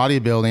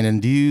bodybuilding,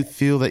 and do you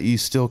feel that you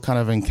still kind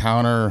of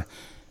encounter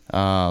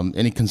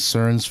any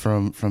concerns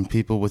from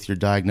people with your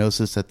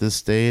diagnosis at this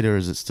stage, or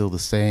is it still the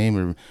same?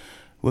 Or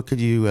what could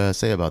you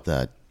say about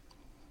that?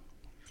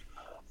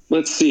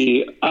 Let's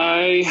see.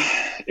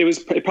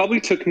 It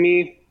probably took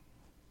me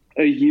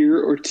a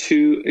year or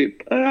two.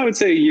 I would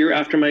say a year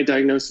after my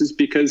diagnosis,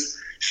 because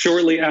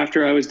shortly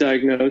after I was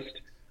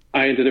diagnosed,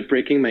 I ended up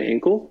breaking my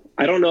ankle.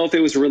 I don't know if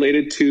it was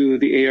related to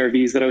the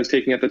ARVs that I was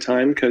taking at the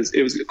time, because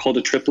it was called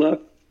a tripla.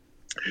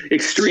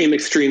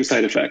 Extreme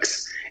side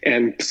effects.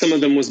 And some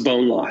of them was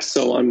bone loss.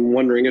 So I'm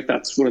wondering if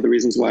that's one of the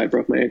reasons why I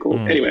broke my ankle.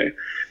 Anyway,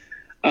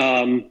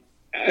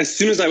 as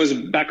soon as I was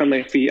back on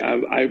my feet,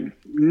 I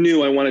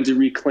knew I wanted to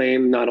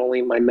reclaim not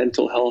only my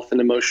mental health and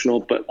emotional,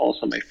 but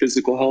also my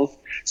physical health.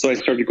 So I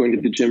started going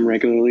to the gym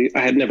regularly. I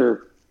had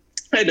never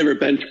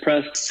bench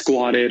pressed,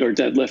 squatted, or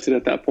deadlifted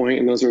at that point.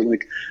 And those are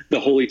like the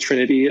holy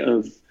trinity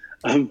of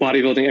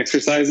bodybuilding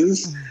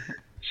exercises.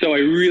 So I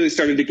really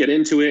started to get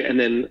into it. And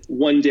then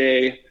one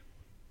day,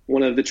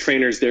 one of the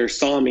trainers there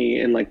saw me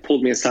and like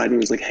pulled me aside and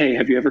was like, "Hey,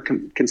 have you ever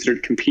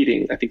considered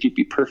competing? I think you'd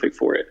be perfect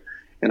for it."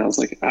 And I was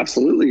like,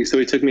 "Absolutely." So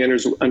he took me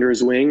under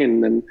his wing,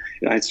 and then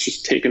it's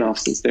just taken off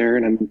since there.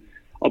 And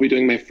I'll be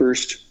doing my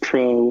first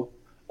pro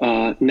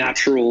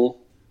natural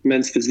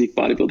men's physique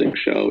bodybuilding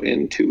show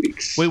in 2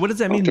 weeks. Wait, what does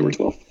that mean? October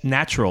 12th.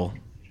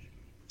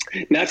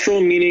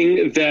 Natural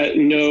Meaning that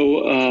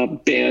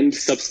no banned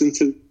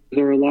substances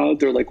are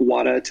allowed. They're like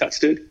WADA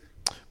tested.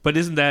 But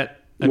isn't that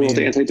World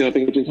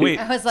Anti-Doping Agency. Wait,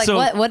 I was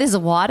like, what is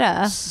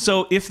WADA?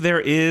 So if there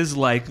is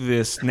like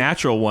this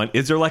natural one,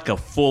 is there like a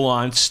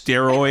full-on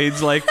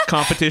steroids like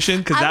competition?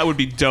 Because that would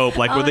be dope.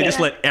 Like where they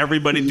just let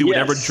everybody do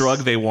whatever drug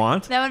they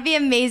want. That would be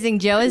amazing.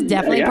 Joe is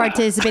definitely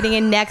participating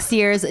in next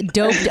year's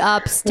doped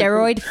up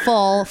steroid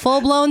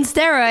full-blown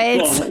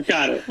steroids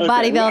Got it. Okay.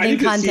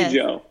 bodybuilding contest.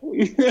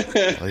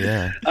 Oh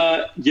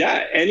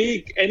yeah.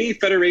 Any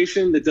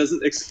federation that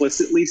doesn't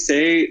explicitly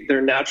say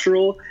they're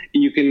natural,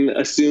 you can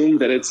assume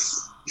that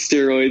it's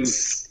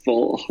steroids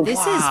full. This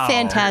is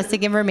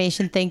fantastic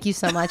information. Thank you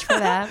so much for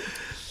that.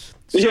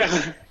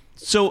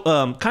 So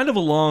kind of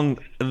along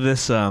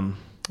this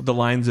the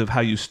lines of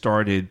how you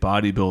started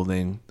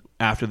bodybuilding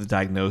after the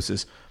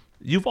diagnosis,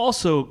 you've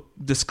also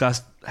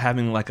discussed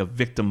having like a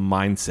victim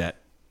mindset.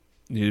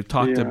 You've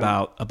talked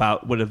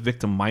about what a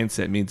victim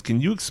mindset means.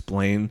 Can you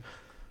explain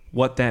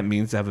what that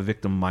means to have a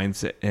victim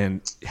mindset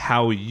and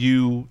how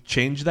you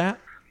change that?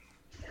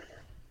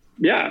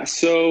 Yeah.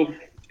 So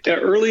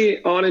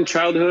early on in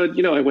childhood,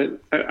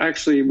 I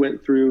actually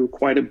went through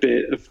quite a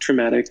bit of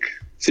traumatic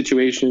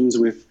situations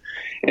with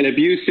an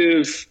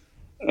abusive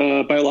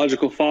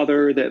biological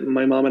father that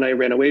my mom and I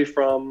ran away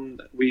from.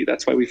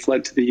 That's why we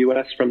fled to the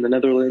U.S. from the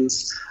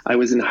Netherlands. I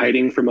was in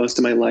hiding for most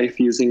of my life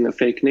using a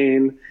fake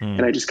name,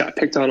 and I just got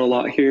picked on a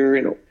lot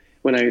here.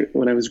 When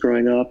I was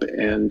growing up,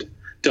 and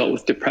dealt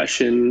with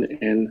depression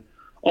and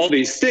all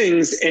these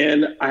things,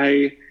 and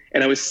I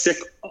was sick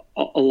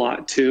a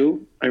lot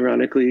too.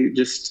 Ironically,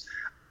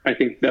 I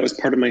think that was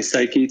part of my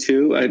psyche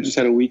too. I just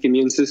had a weak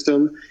immune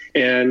system,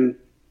 and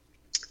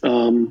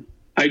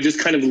I just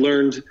kind of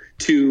learned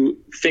to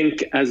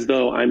think as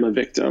though I'm a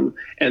victim.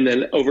 And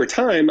then over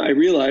time, I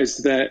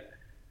realized that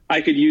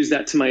I could use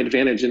that to my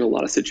advantage in a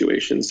lot of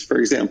situations. For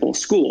example,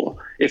 school.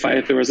 If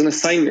there was an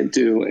assignment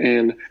due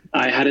and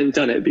I hadn't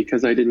done it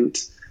because I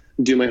didn't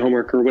do my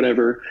homework or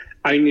whatever,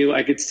 I knew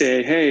I could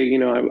say, hey, you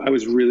know, I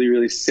was really,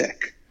 really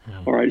sick,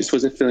 or I just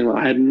wasn't feeling well.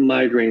 I had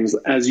migraines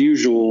as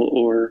usual,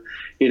 or,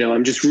 you know,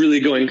 I'm just really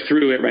going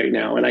through it right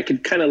now. And I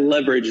could kind of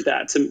leverage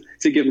that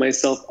to give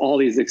myself all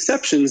these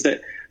exceptions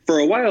that for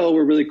a while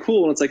were really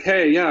cool. And it's like,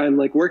 hey, yeah, I'm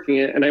like working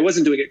it. And I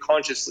wasn't doing it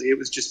consciously. It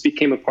was just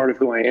became a part of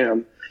who I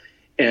am.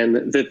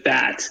 And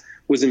that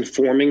was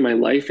informing my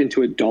life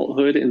into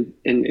adulthood and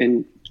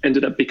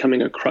ended up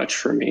becoming a crutch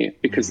for me,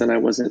 because then I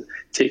wasn't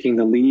taking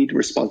the lead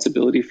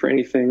responsibility for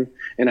anything.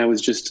 And I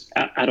was just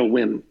at a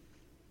whim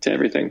to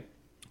everything.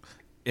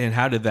 And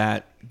how did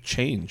that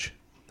change?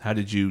 How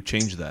did you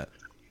change that?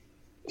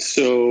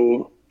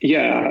 So,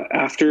 yeah,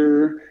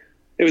 after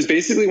it was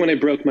basically when I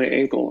broke my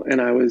ankle and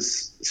I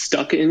was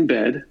stuck in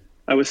bed.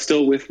 I was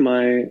still with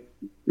my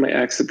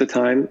ex at the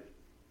time,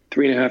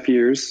 3.5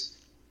 years.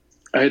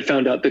 I had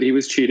found out that he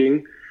was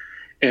cheating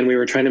and we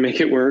were trying to make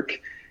it work.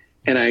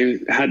 And I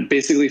had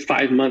basically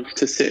 5 months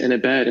to sit in a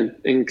bed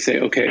and say,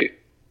 okay,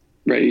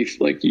 Raif,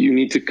 like you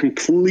need to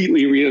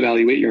completely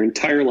reevaluate your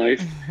entire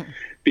life,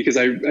 because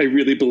I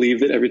really believe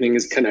that everything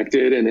is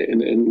connected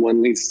and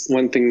one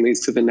thing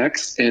leads to the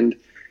next. And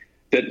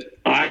that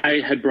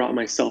I had brought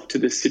myself to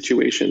this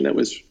situation that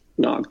was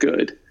not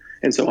good.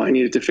 And so I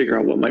needed to figure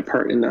out what my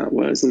part in that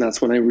was. And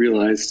that's when I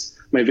realized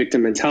my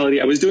victim mentality.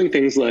 I was doing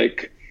things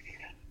like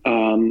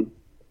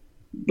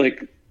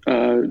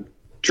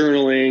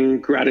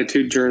journaling,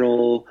 gratitude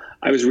journal.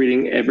 I was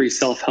reading every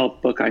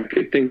self-help book I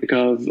could think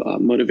of,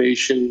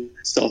 motivation,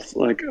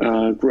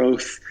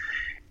 growth,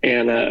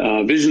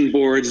 and vision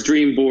boards,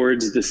 dream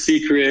boards, The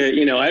Secret,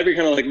 you know, every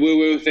kind of like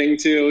woo-woo thing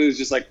too. It was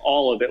just like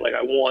all of it. Like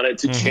I wanted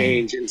to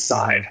change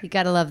inside. You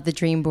got to love the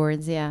dream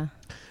boards. Yeah.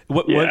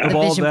 What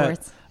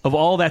of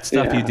all that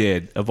stuff you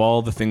did, of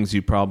all the things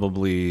you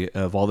probably,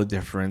 of all the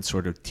different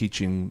sort of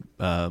teaching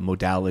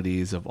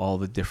modalities, of all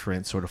the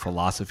different sort of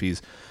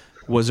philosophies,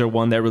 was there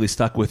one that really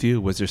stuck with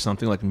you? Was there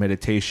something like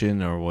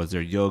meditation, or was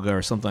there yoga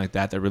or something like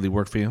that really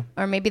worked for you?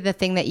 Or maybe the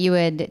thing that you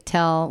would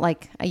tell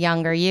like a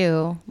younger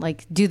you,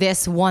 like do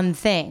this one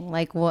thing,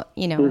 like what,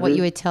 you know, what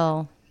you would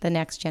tell the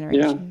next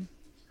generation.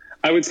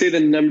 Yeah. I would say the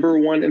number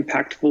one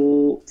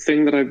impactful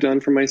thing that I've done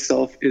for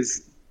myself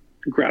is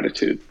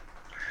gratitude.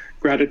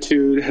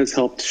 Gratitude has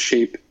helped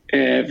shape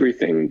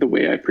everything, the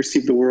way I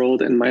perceive the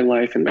world and my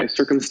life and my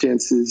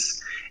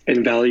circumstances,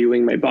 and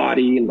valuing my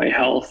body and my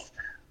health.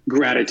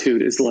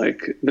 Gratitude is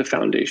like the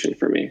foundation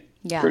for me,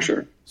 for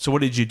sure. So what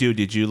did you do?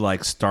 Did you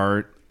like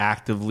start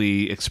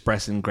actively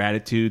expressing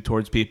gratitude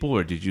towards people,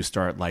 or did you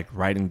start like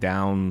writing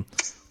down?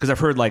 Because I've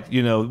heard like,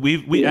 you know,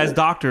 we as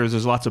doctors,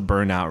 there's lots of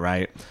burnout,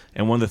 right?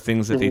 And one of the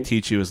things that they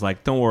teach you is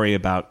like, don't worry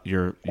about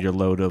your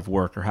load of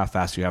work or how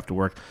fast you have to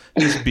work.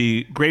 Just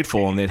be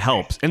grateful, and it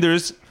helps. And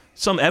there's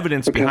some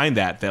evidence behind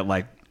that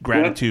like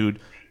gratitude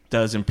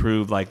does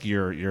improve like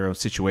your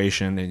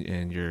situation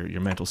and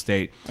your mental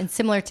state. And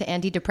similar to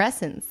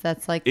antidepressants,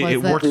 that's like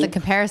the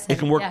comparison. It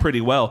can work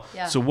pretty well.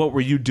 Yeah. So what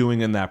were you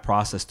doing in that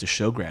process to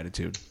show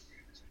gratitude?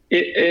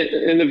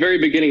 In the very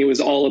beginning, it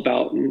was all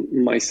about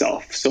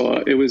myself.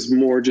 So it was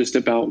more just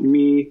about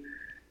me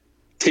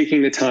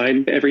taking the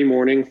time every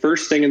morning,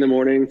 first thing in the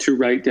morning, to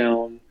write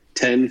down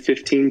 10,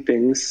 15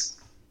 things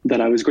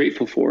that I was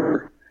grateful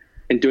for,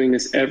 and doing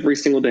this every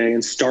single day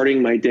and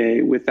starting my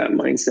day with that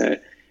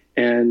mindset.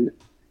 And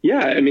yeah,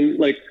 I mean,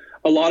 like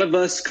a lot of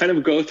us kind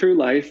of go through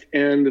life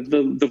and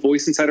the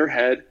voice inside our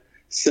head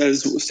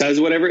says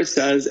whatever it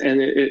says,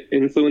 and it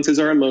influences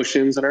our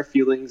emotions and our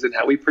feelings and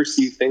how we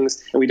perceive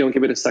things, and we don't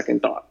give it a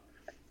second thought.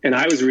 And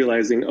I was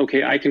realizing,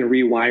 okay, I can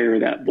rewire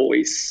that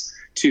voice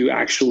to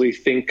actually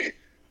think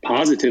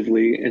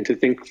positively and to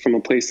think from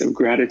a place of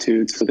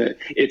gratitude, so that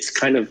it's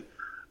kind of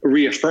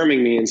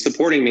reaffirming me and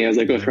supporting me as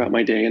I go throughout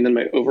my day. And then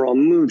my overall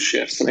mood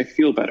shifts and I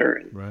feel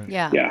better. Right.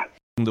 Yeah.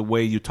 The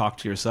way you talk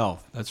to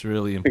yourself, that's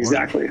really important.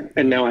 Exactly.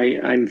 And now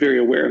I'm very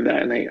aware of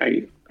that,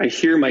 and I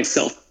hear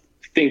myself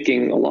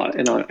thinking a lot,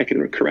 and I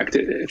can correct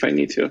it if I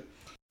need to.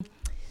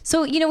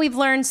 So, you know, we've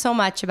learned so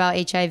much about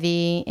HIV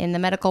in the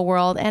medical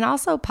world and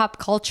also pop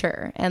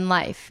culture and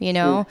life, you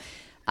know.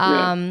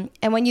 And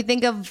when you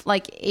think of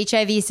like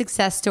HIV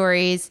success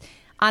stories,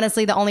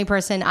 honestly, the only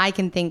person I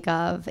can think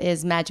of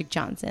is Magic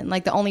Johnson,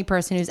 like the only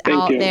person who's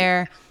out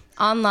there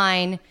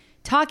online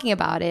talking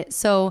about it.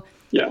 So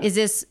is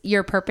this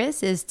your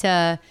purpose, is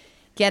to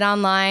get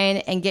online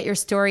and get your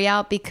story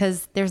out?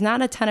 Because there's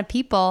not a ton of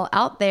people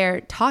out there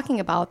talking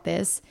about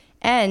this.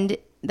 And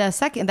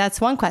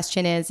that's one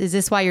question is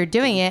this why you're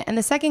doing it? And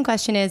the second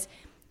question is,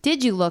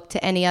 did you look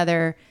to any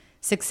other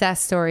success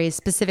stories,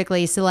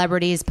 specifically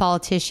celebrities,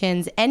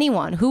 politicians,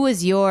 anyone? Who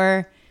was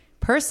your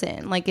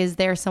person? Like, is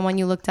there someone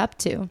you looked up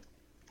to?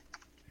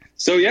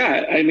 So,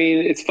 yeah, I mean,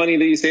 it's funny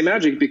that you say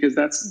Magic, because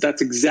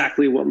that's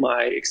exactly what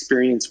my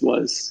experience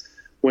was.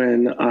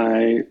 When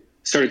I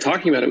started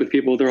talking about it with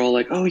people, they're all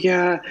like, oh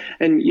yeah.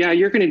 And yeah,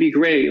 you're going to be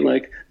great.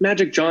 Like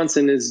Magic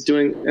Johnson is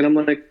doing, and I'm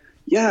like,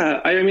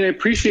 yeah, I mean, I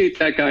appreciate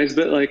that, guys,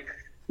 but like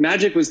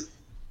Magic was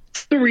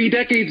 3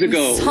 decades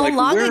ago. So like,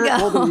 long where ago. are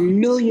all the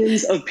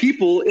millions of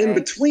people in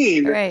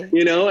between,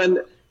 you know? And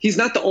he's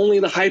not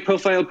the high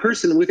profile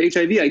person with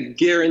HIV. I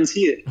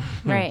guarantee it.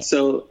 Right.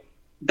 So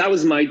that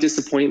was my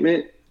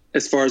disappointment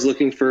as far as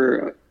looking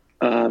for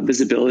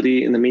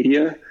visibility in the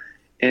media.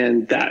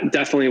 And that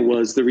definitely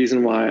was the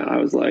reason why I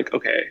was like,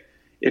 okay,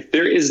 if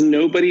there is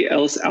nobody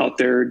else out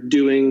there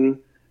doing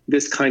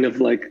this kind of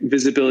like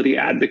visibility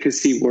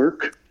advocacy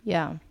work,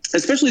 Yeah.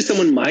 especially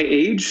someone my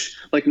age,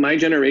 like my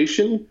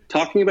generation,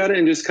 talking about it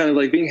and just kind of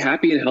like being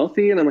happy and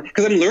healthy. And I'm like,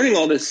 because I'm learning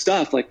all this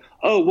stuff like,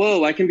 oh,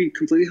 whoa, I can be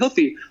completely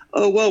healthy.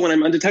 Oh, whoa, when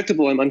I'm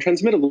undetectable, I'm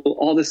untransmittable,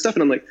 all this stuff.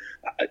 And I'm like,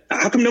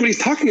 how come nobody's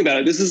talking about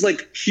it? This is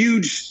like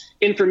huge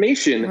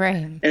information.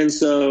 Right. And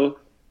so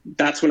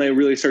that's when I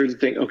really started to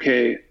think,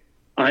 okay,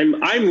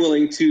 I'm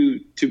willing to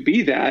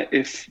be that.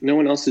 If no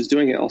one else is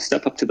doing it, I'll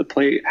step up to the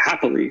plate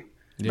happily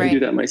and do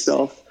that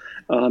myself.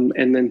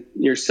 And then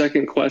your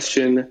second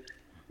question,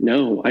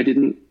 no, I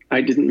didn't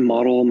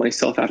model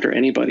myself after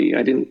anybody.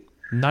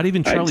 Not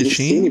even Charlie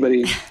Sheen? See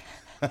anybody.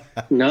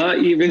 Not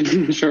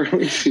even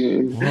Charlie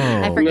Sheen.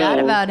 Whoa. I forgot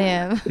about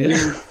him.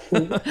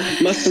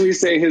 Must we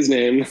say his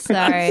name?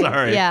 Sorry.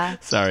 Yeah.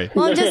 Sorry.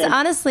 Well, just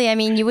honestly, I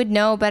mean, you would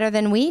know better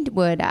than we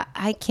would.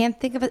 I can't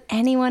think of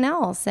anyone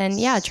else. And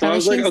yeah, Charlie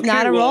Sheen's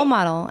not a role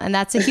model, and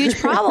that's a huge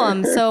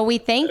problem. So we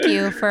thank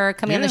you for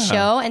coming on the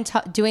show and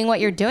doing what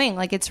you're doing.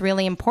 Like, it's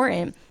really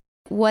important.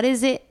 What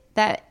is it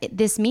that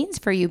this means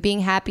for you,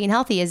 being happy and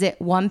healthy? Is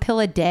it one pill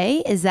a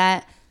day? Is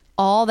that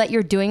all that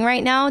you're doing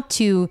right now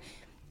to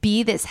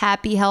be this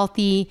happy,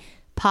 healthy,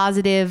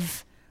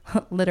 positive,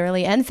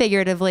 literally and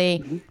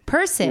figuratively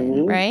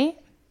person, right?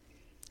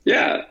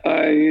 Yeah,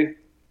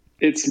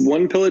 it's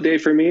one pill a day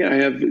for me. I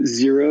have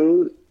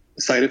 0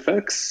 side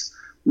effects,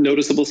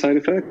 noticeable side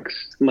effects.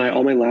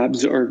 All my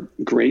labs are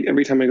great.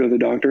 Every time I go to the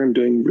doctor, I'm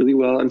doing really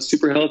well. I'm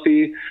super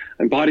healthy.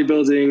 I'm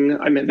bodybuilding.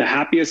 I'm at the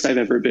happiest I've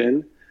ever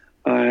been.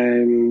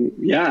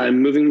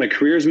 I'm moving. My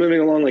career is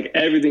moving along. Like,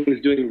 everything is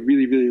doing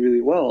really, really,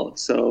 really well.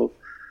 So,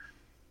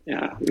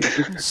 yeah.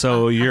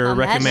 So you're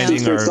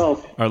recommending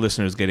our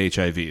listeners get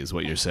HIV is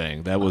what you're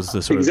saying. That was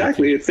the sort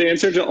exactly. It's the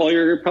answer to all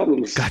your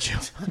problems. Got you.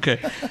 Okay.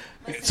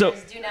 So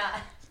do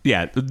not.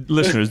 Yeah, the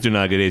listeners do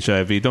not get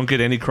HIV. Don't get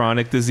any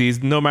chronic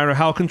disease, no matter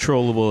how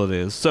controllable it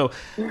is. So,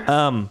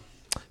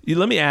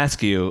 let me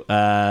ask you,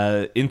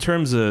 in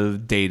terms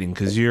of dating,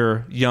 because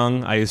you're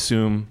young, I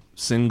assume,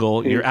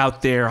 single, you're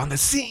out there on the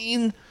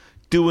scene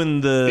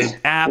doing the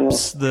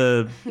apps,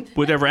 the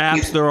whatever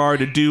apps there are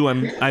to do.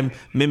 I'm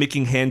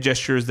mimicking hand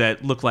gestures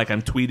that look like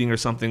I'm tweeting or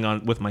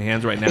something with my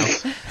hands right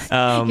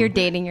now. You're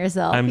dating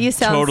yourself. I'm you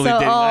sound totally so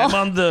dating. old. I'm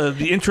on the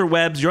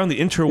interwebs. You're on the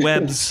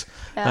interwebs.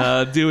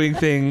 Doing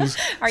things.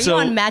 Are you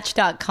on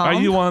Match.com? Are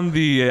you on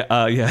the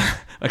yeah?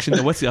 Actually,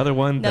 no. What's the other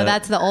one? No,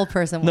 that's the old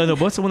person one. No.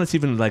 What's the one that's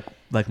even like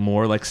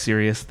more like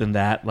serious than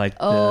that? Like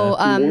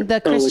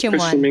the Christian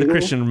one, the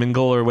Christian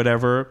Mingle or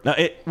whatever.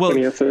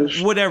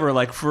 Whatever.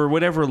 Like for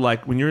whatever.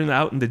 Like when you're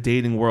out in the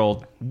dating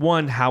world,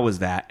 one, how is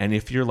that? And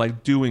if you're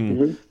like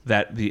doing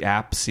the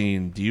app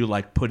scene, do you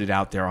like put it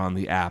out there on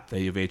the app that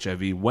you have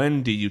HIV?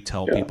 When do you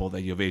tell people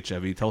that you have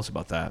HIV? Tell us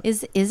about that.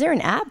 Is there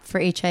an app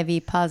for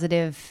HIV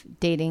positive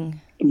dating?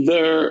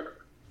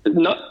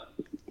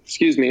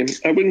 Excuse me,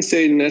 I wouldn't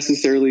say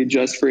necessarily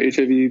just for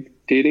HIV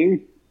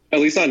dating, at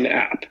least on an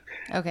app.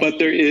 Okay. But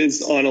there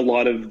is on a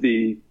lot of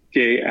the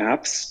gay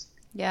apps.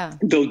 Yeah.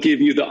 They'll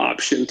give you the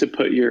option to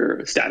put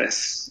your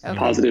status,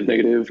 positive,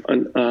 negative,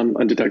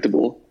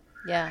 undetectable.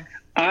 Yeah.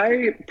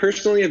 I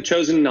personally have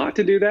chosen not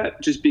to do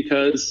that just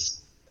because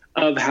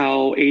of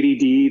how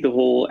ADD the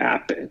whole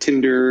app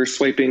Tinder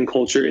swiping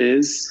culture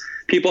is.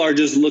 People are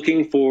just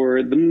looking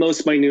for the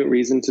most minute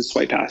reason to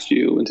swipe past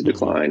you and to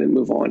decline and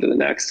move on to the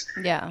next.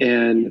 Yeah.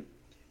 And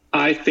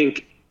I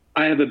think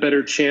I have a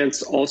better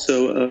chance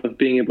also of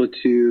being able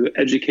to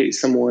educate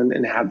someone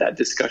and have that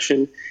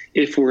discussion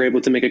if we're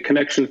able to make a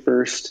connection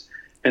first.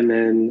 And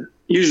then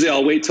usually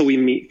I'll wait till we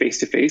meet face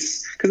to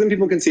face, because then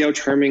people can see how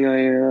charming I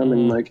am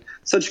and like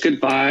such good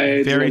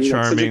vibes. Very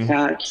charming. Such a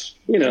catch,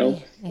 you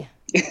know. Yeah.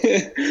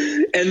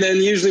 And then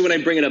usually when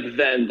I bring it up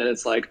then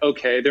it's like,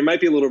 okay, there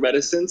might be a little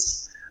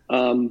reticence.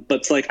 But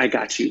it's like, I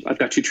got you. I've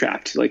got you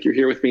trapped. Like, you're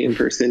here with me in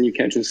person. You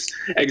can't just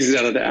exit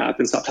out of the app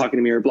and stop talking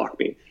to me or block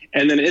me.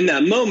 And then in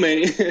that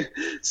moment,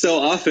 so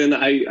often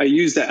I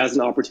use that as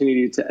an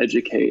opportunity to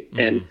educate.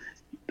 And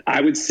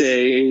I would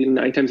say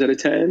 9 times out of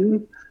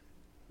 10,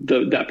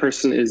 that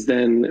person is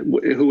then,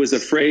 who was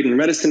afraid and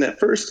reticent at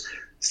first,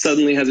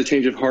 suddenly has a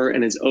change of heart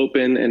and is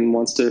open and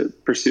wants to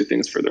pursue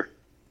things further.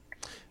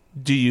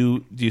 Do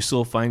you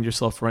still find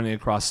yourself running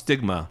across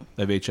stigma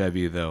of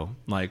HIV though?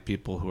 Like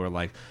people who are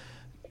like,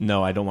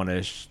 no, I don't want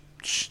to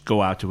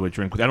go out to a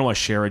drink with you. I don't want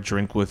to share a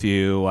drink with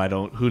you.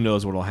 Who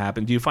knows what will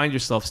happen. Do you find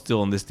yourself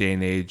still in this day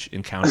and age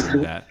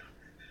encountering that?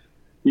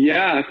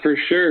 Yeah, for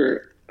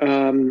sure.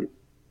 The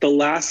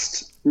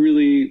last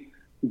really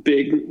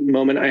big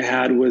moment I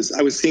had was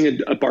I was seeing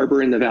a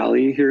barber in the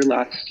Valley here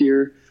last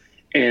year.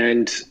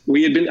 And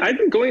I'd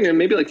been going there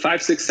maybe like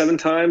 5, 6, 7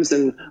 times,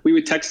 and we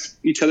would text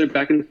each other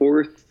back and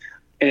forth.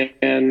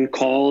 and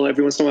call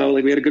every once in a while.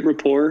 Like we had a good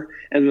rapport.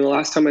 And the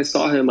last time I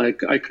saw him, I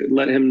could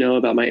let him know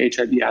about my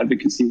HIV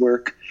advocacy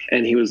work.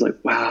 And he was like,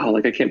 wow,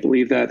 like, I can't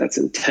believe that. That's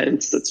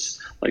intense. That's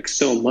like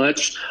so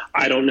much.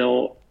 I don't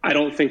know. I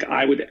don't think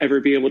I would ever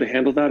be able to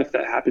handle that if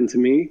that happened to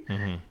me.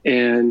 Mm-hmm.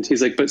 And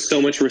he's like, but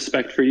so much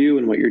respect for you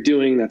and what you're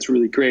doing. That's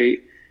really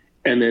great.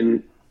 And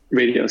then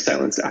radio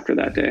silence after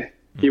that day.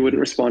 Mm-hmm. He wouldn't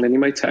respond to any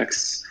of my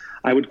texts.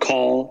 I would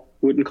call,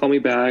 wouldn't call me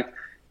back.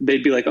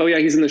 They'd be like, oh yeah,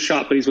 he's in the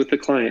shop, but he's with the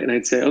client. And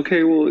I'd say,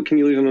 okay, well, can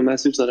you leave him a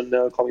message? Let him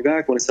know, call me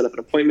back. I want to set up an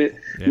appointment.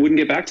 Yeah. He wouldn't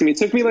get back to me. It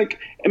took me like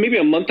maybe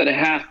a month and a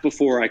half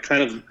before I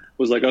kind of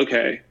was like,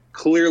 okay,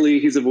 clearly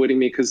he's avoiding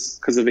me because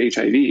of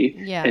HIV.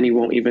 Yeah. And he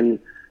won't even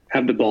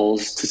have the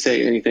balls to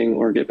say anything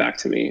or get back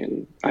to me.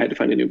 And I had to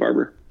find a new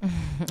barber.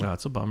 Oh,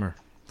 it's a bummer.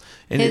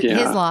 And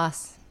his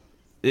loss.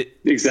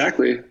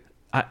 Exactly.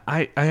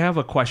 I have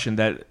a question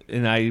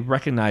and I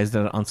recognize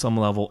that on some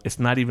level, it's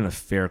not even a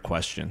fair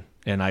question.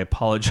 And I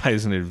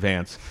apologize in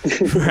advance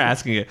for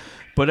asking it.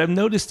 But I've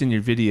noticed in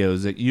your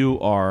videos that you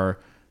are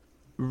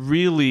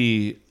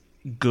really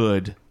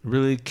good,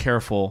 really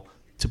careful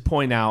to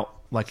point out,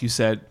 like you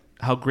said,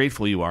 how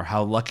grateful you are,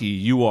 how lucky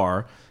you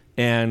are.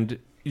 And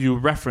you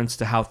reference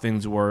to how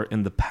things were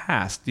in the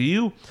past. Do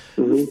you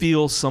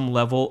feel some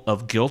level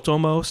of guilt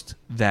almost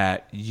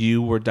that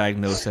you were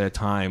diagnosed at a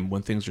time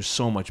when things are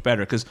so much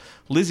better? Because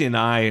Lizzie and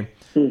I,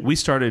 we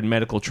started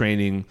medical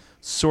training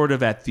sort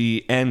of at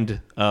the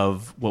end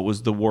of what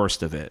was the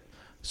worst of it.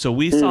 So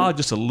we saw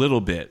just a little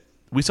bit.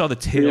 We saw the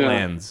tail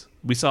ends.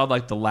 We saw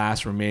like the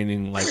last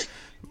remaining like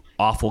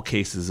awful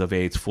cases of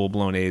AIDS,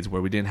 full-blown AIDS,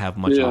 where we didn't have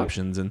much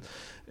options.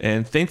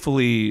 And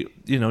thankfully,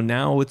 you know,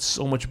 now it's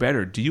so much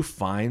better. Do you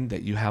find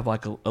that you have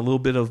like a little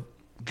bit of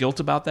guilt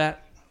about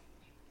that?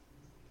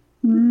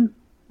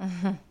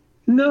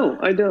 No,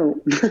 I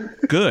don't.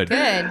 Good. Good.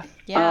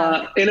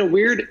 Yeah. In a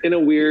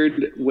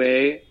weird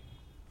way,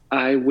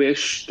 I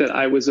wish that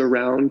I was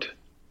around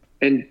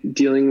and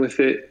dealing with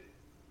it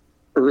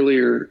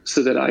earlier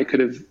so that I could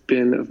have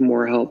been of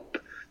more help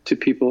to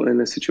people in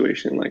a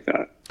situation like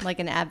that. Like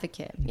an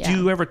advocate. Yeah. Do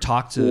you ever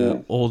talk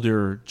to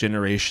older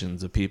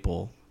generations of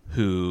people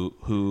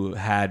who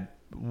had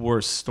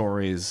worse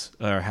stories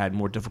or had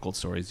more difficult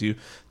stories? Do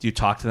you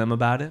talk to them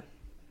about it?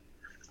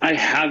 I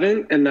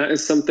haven't, and that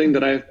is something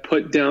that I've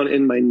put down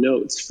in my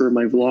notes for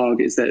my vlog,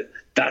 is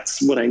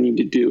that's what I need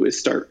to do, is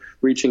start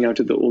reaching out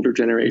to the older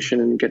generation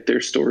and get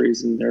their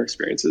stories and their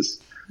experiences.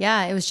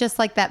 Yeah, it was just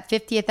like that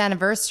 50th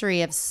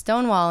anniversary of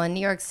Stonewall in New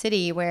York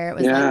City where it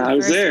was I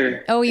was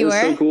there. Oh, you were?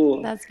 So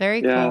cool. That's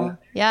very cool.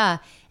 Yeah.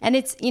 And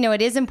it's, you know,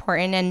 it is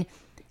important. And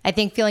I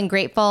think feeling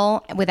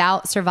grateful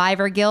without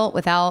survivor guilt,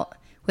 without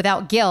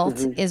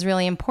guilt is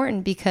really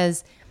important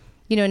because,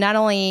 you know, not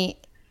only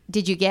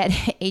did you get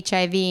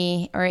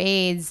HIV or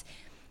AIDS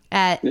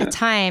at a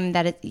time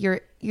that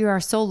you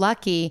are so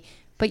lucky,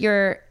 but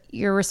you're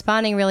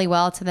responding really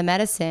well to the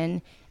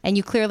medicine, and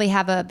you clearly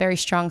have a very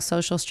strong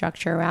social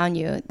structure around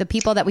you. The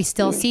people that we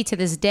still see to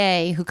this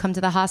day who come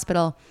to the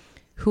hospital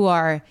who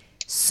are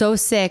so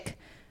sick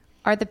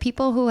are the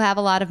people who have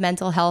a lot of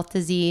mental health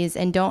disease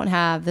and don't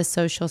have the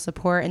social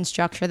support and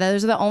structure.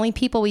 Those are the only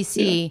people we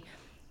see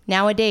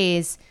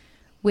nowadays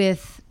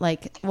with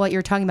like what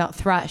you're talking about,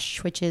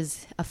 thrush, which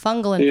is a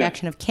fungal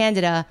infection of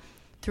Candida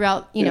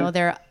throughout, you know,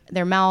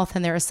 their mouth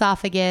and their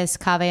esophagus.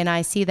 Kaveh and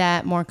I see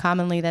that more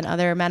commonly than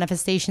other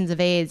manifestations of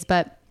AIDS,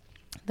 but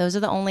those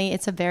are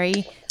it's a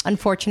very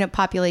unfortunate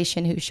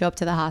population who show up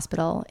to the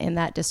hospital in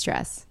that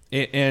distress.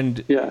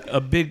 And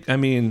a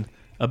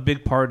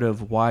big part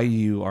of why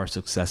you are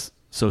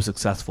so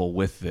successful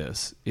with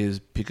this is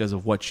because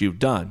of what you've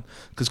done.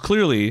 Because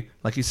clearly,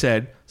 like you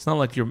said, it sounds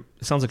like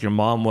your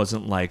mom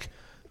wasn't like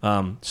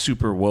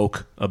super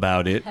woke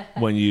about it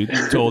when you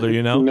told her,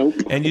 you know? Nope.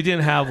 And you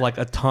didn't have like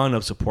a ton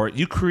of support.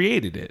 You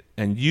created it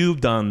and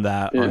you've done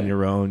that on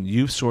your own.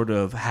 You've sort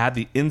of had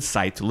the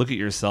insight to look at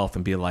yourself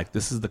and be like,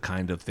 this is the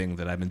kind of thing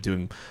that I've been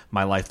doing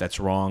my life that's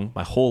wrong,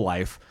 my whole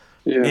life.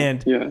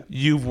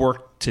 You've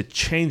worked to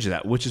change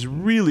that, which is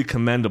really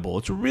commendable.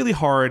 It's really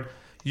hard.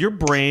 Your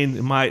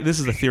brain, this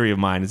is a theory of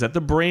mine, is that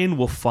the brain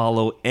will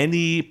follow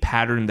any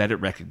pattern that it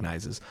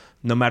recognizes,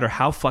 no matter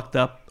how fucked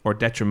up or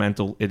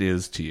detrimental it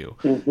is to you.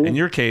 In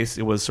your case,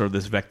 it was sort of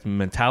this victim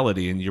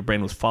mentality, and your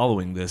brain was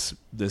following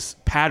this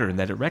pattern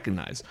that it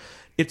recognized.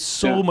 It's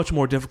so much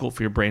more difficult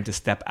for your brain to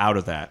step out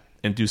of that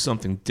and do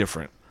something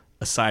different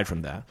aside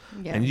from that.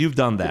 Yeah. And you've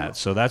done that,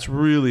 so that's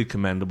really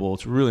commendable.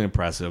 It's really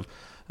impressive.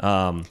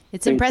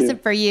 It's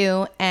impressive for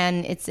you,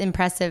 and it's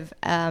impressive,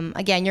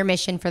 again, your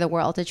mission for the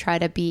world to try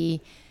to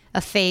be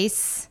a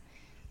face,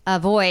 a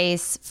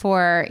voice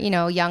for, you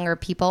know, younger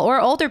people or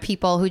older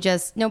people who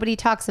just nobody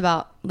talks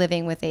about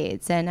living with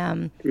AIDS. And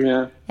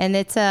and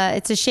it's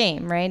a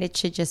shame, right? It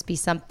should just be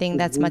something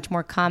that's much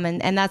more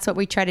common. And that's what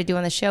we try to do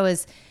on the show,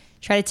 is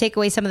try to take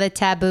away some of the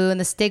taboo and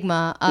the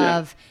stigma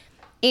of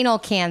anal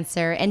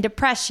cancer and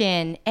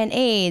depression and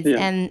AIDS.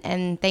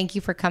 And thank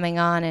you for coming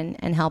on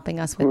and helping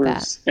us with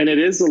that. And it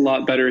is a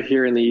lot better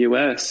here in the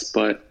US,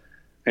 but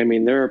I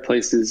mean, there are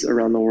places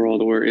around the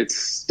world where it's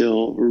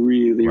still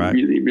really,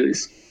 really, really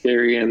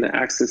scary, and the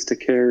access to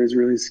care is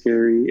really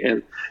scary.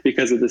 And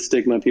because of the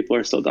stigma, people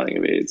are still dying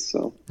of AIDS.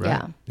 So,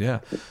 yeah.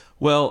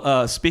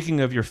 Well,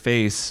 speaking of your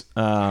face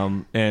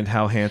and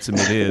how handsome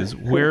it is,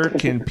 where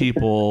can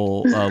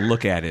people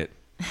look at it?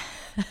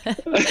 Did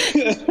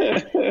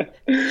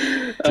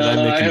I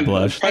make you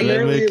blush? Wait,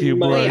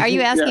 are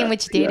you asking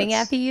which dating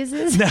app he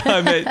uses? No,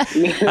 I'm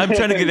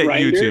trying to get at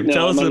YouTube.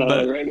 No,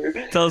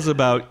 tell us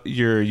about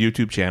your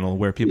YouTube channel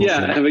where people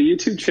can... I have a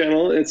YouTube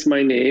channel. It's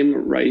my name,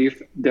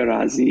 Raif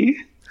Derrazi.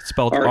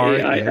 Spelled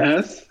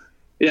R-A-I-F.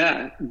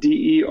 Yeah,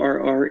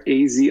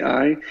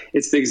 Derrazi.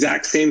 It's the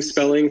exact same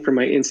spelling for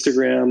my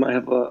Instagram. I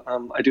have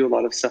I do a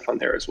lot of stuff on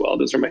there as well.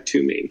 Those are my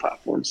two main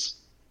platforms.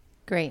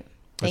 Great.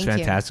 That's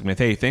fantastic, man.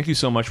 Hey, thank you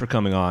so much for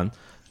coming on.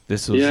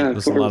 This was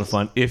a lot of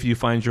fun. If you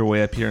find your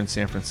way up here in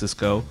San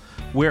Francisco,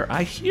 where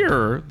I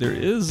hear there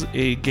is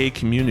a gay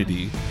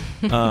community,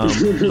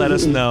 let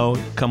us know.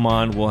 Come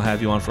on, we'll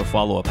have you on for a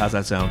follow-up. How's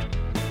that sound?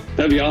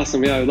 That'd be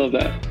awesome. Yeah, I love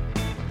that.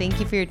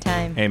 Thank you for your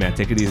time. Hey, man,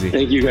 take it easy.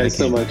 Thank you guys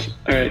so much.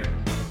 All right.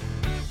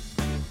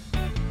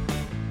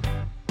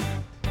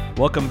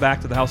 Welcome back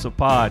to the House of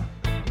Pod.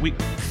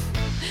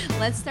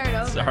 Let's start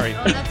over. Sorry.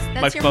 Oh,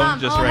 that's your phone mom.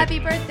 just Happy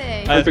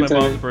birthday. That's my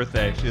mom's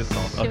birthday. She just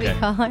called. Should we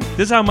call her? This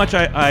is how much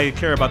I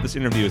care about this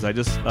interview. Is I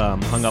just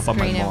hung up on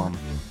my mom.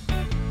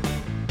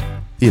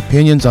 The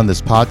opinions on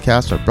this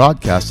podcast are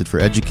broadcasted for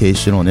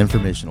educational and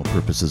informational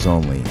purposes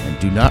only and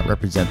do not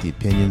represent the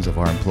opinions of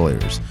our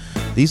employers.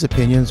 These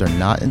opinions are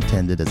not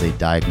intended as a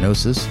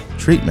diagnosis,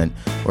 treatment,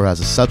 or as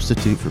a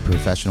substitute for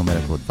professional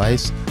medical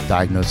advice,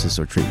 diagnosis,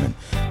 or treatment.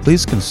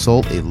 Please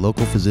consult a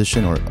local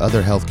physician or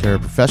other healthcare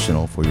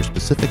professional for your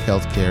specific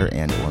healthcare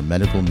and or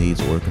medical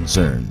needs or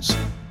concerns.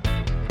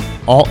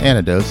 All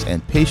anecdotes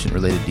and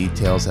patient-related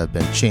details have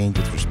been changed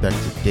with respect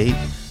to date,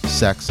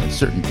 sex, and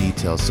certain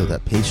details so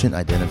that patient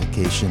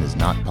identification is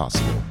not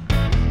possible.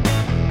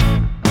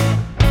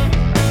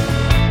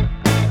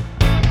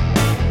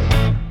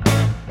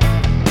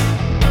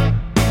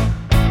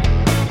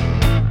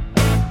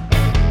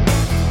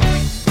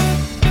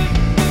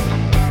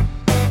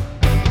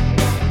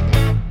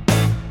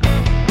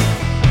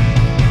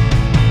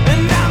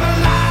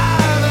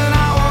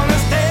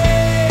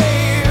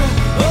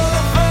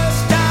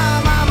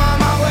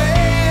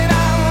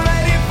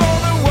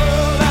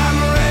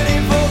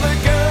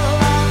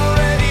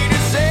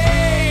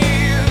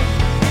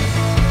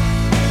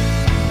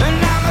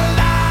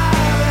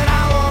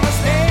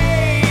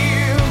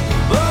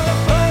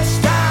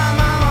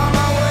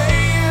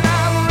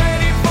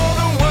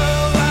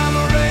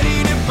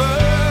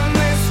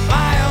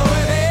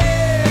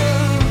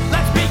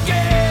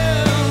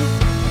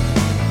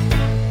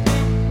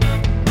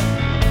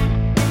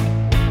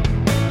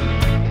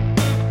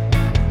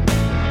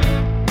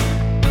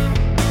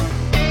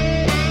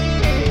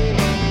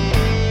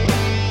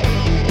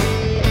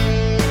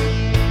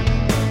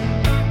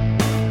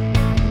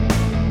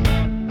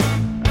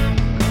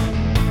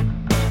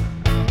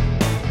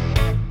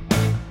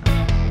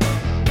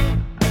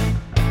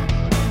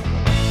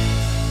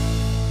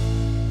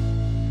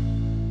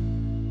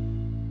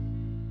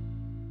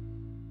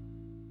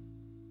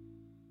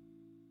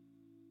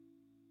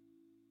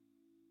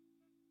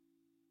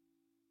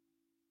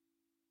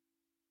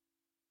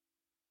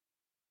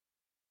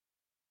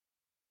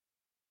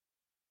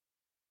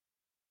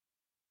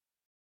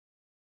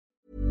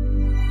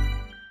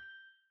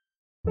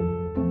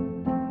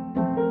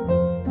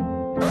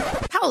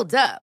 Hold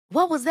up.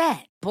 What was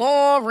that?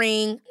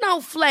 Boring.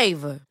 No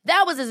flavor.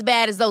 That was as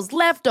bad as those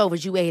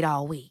leftovers you ate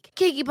all week.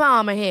 Keke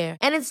Palmer here,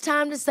 and it's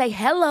time to say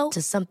hello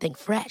to something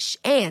fresh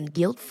and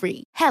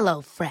guilt-free.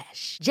 Hello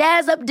Fresh.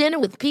 Jazz up dinner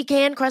with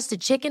pecan-crusted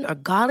chicken or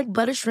garlic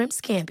butter shrimp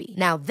scampi.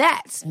 Now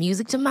that's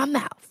music to my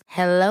mouth.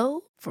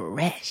 Hello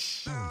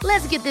Fresh.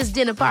 Let's get this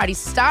dinner party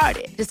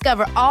started.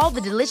 Discover all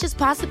the delicious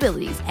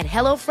possibilities at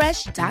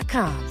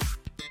HelloFresh.com.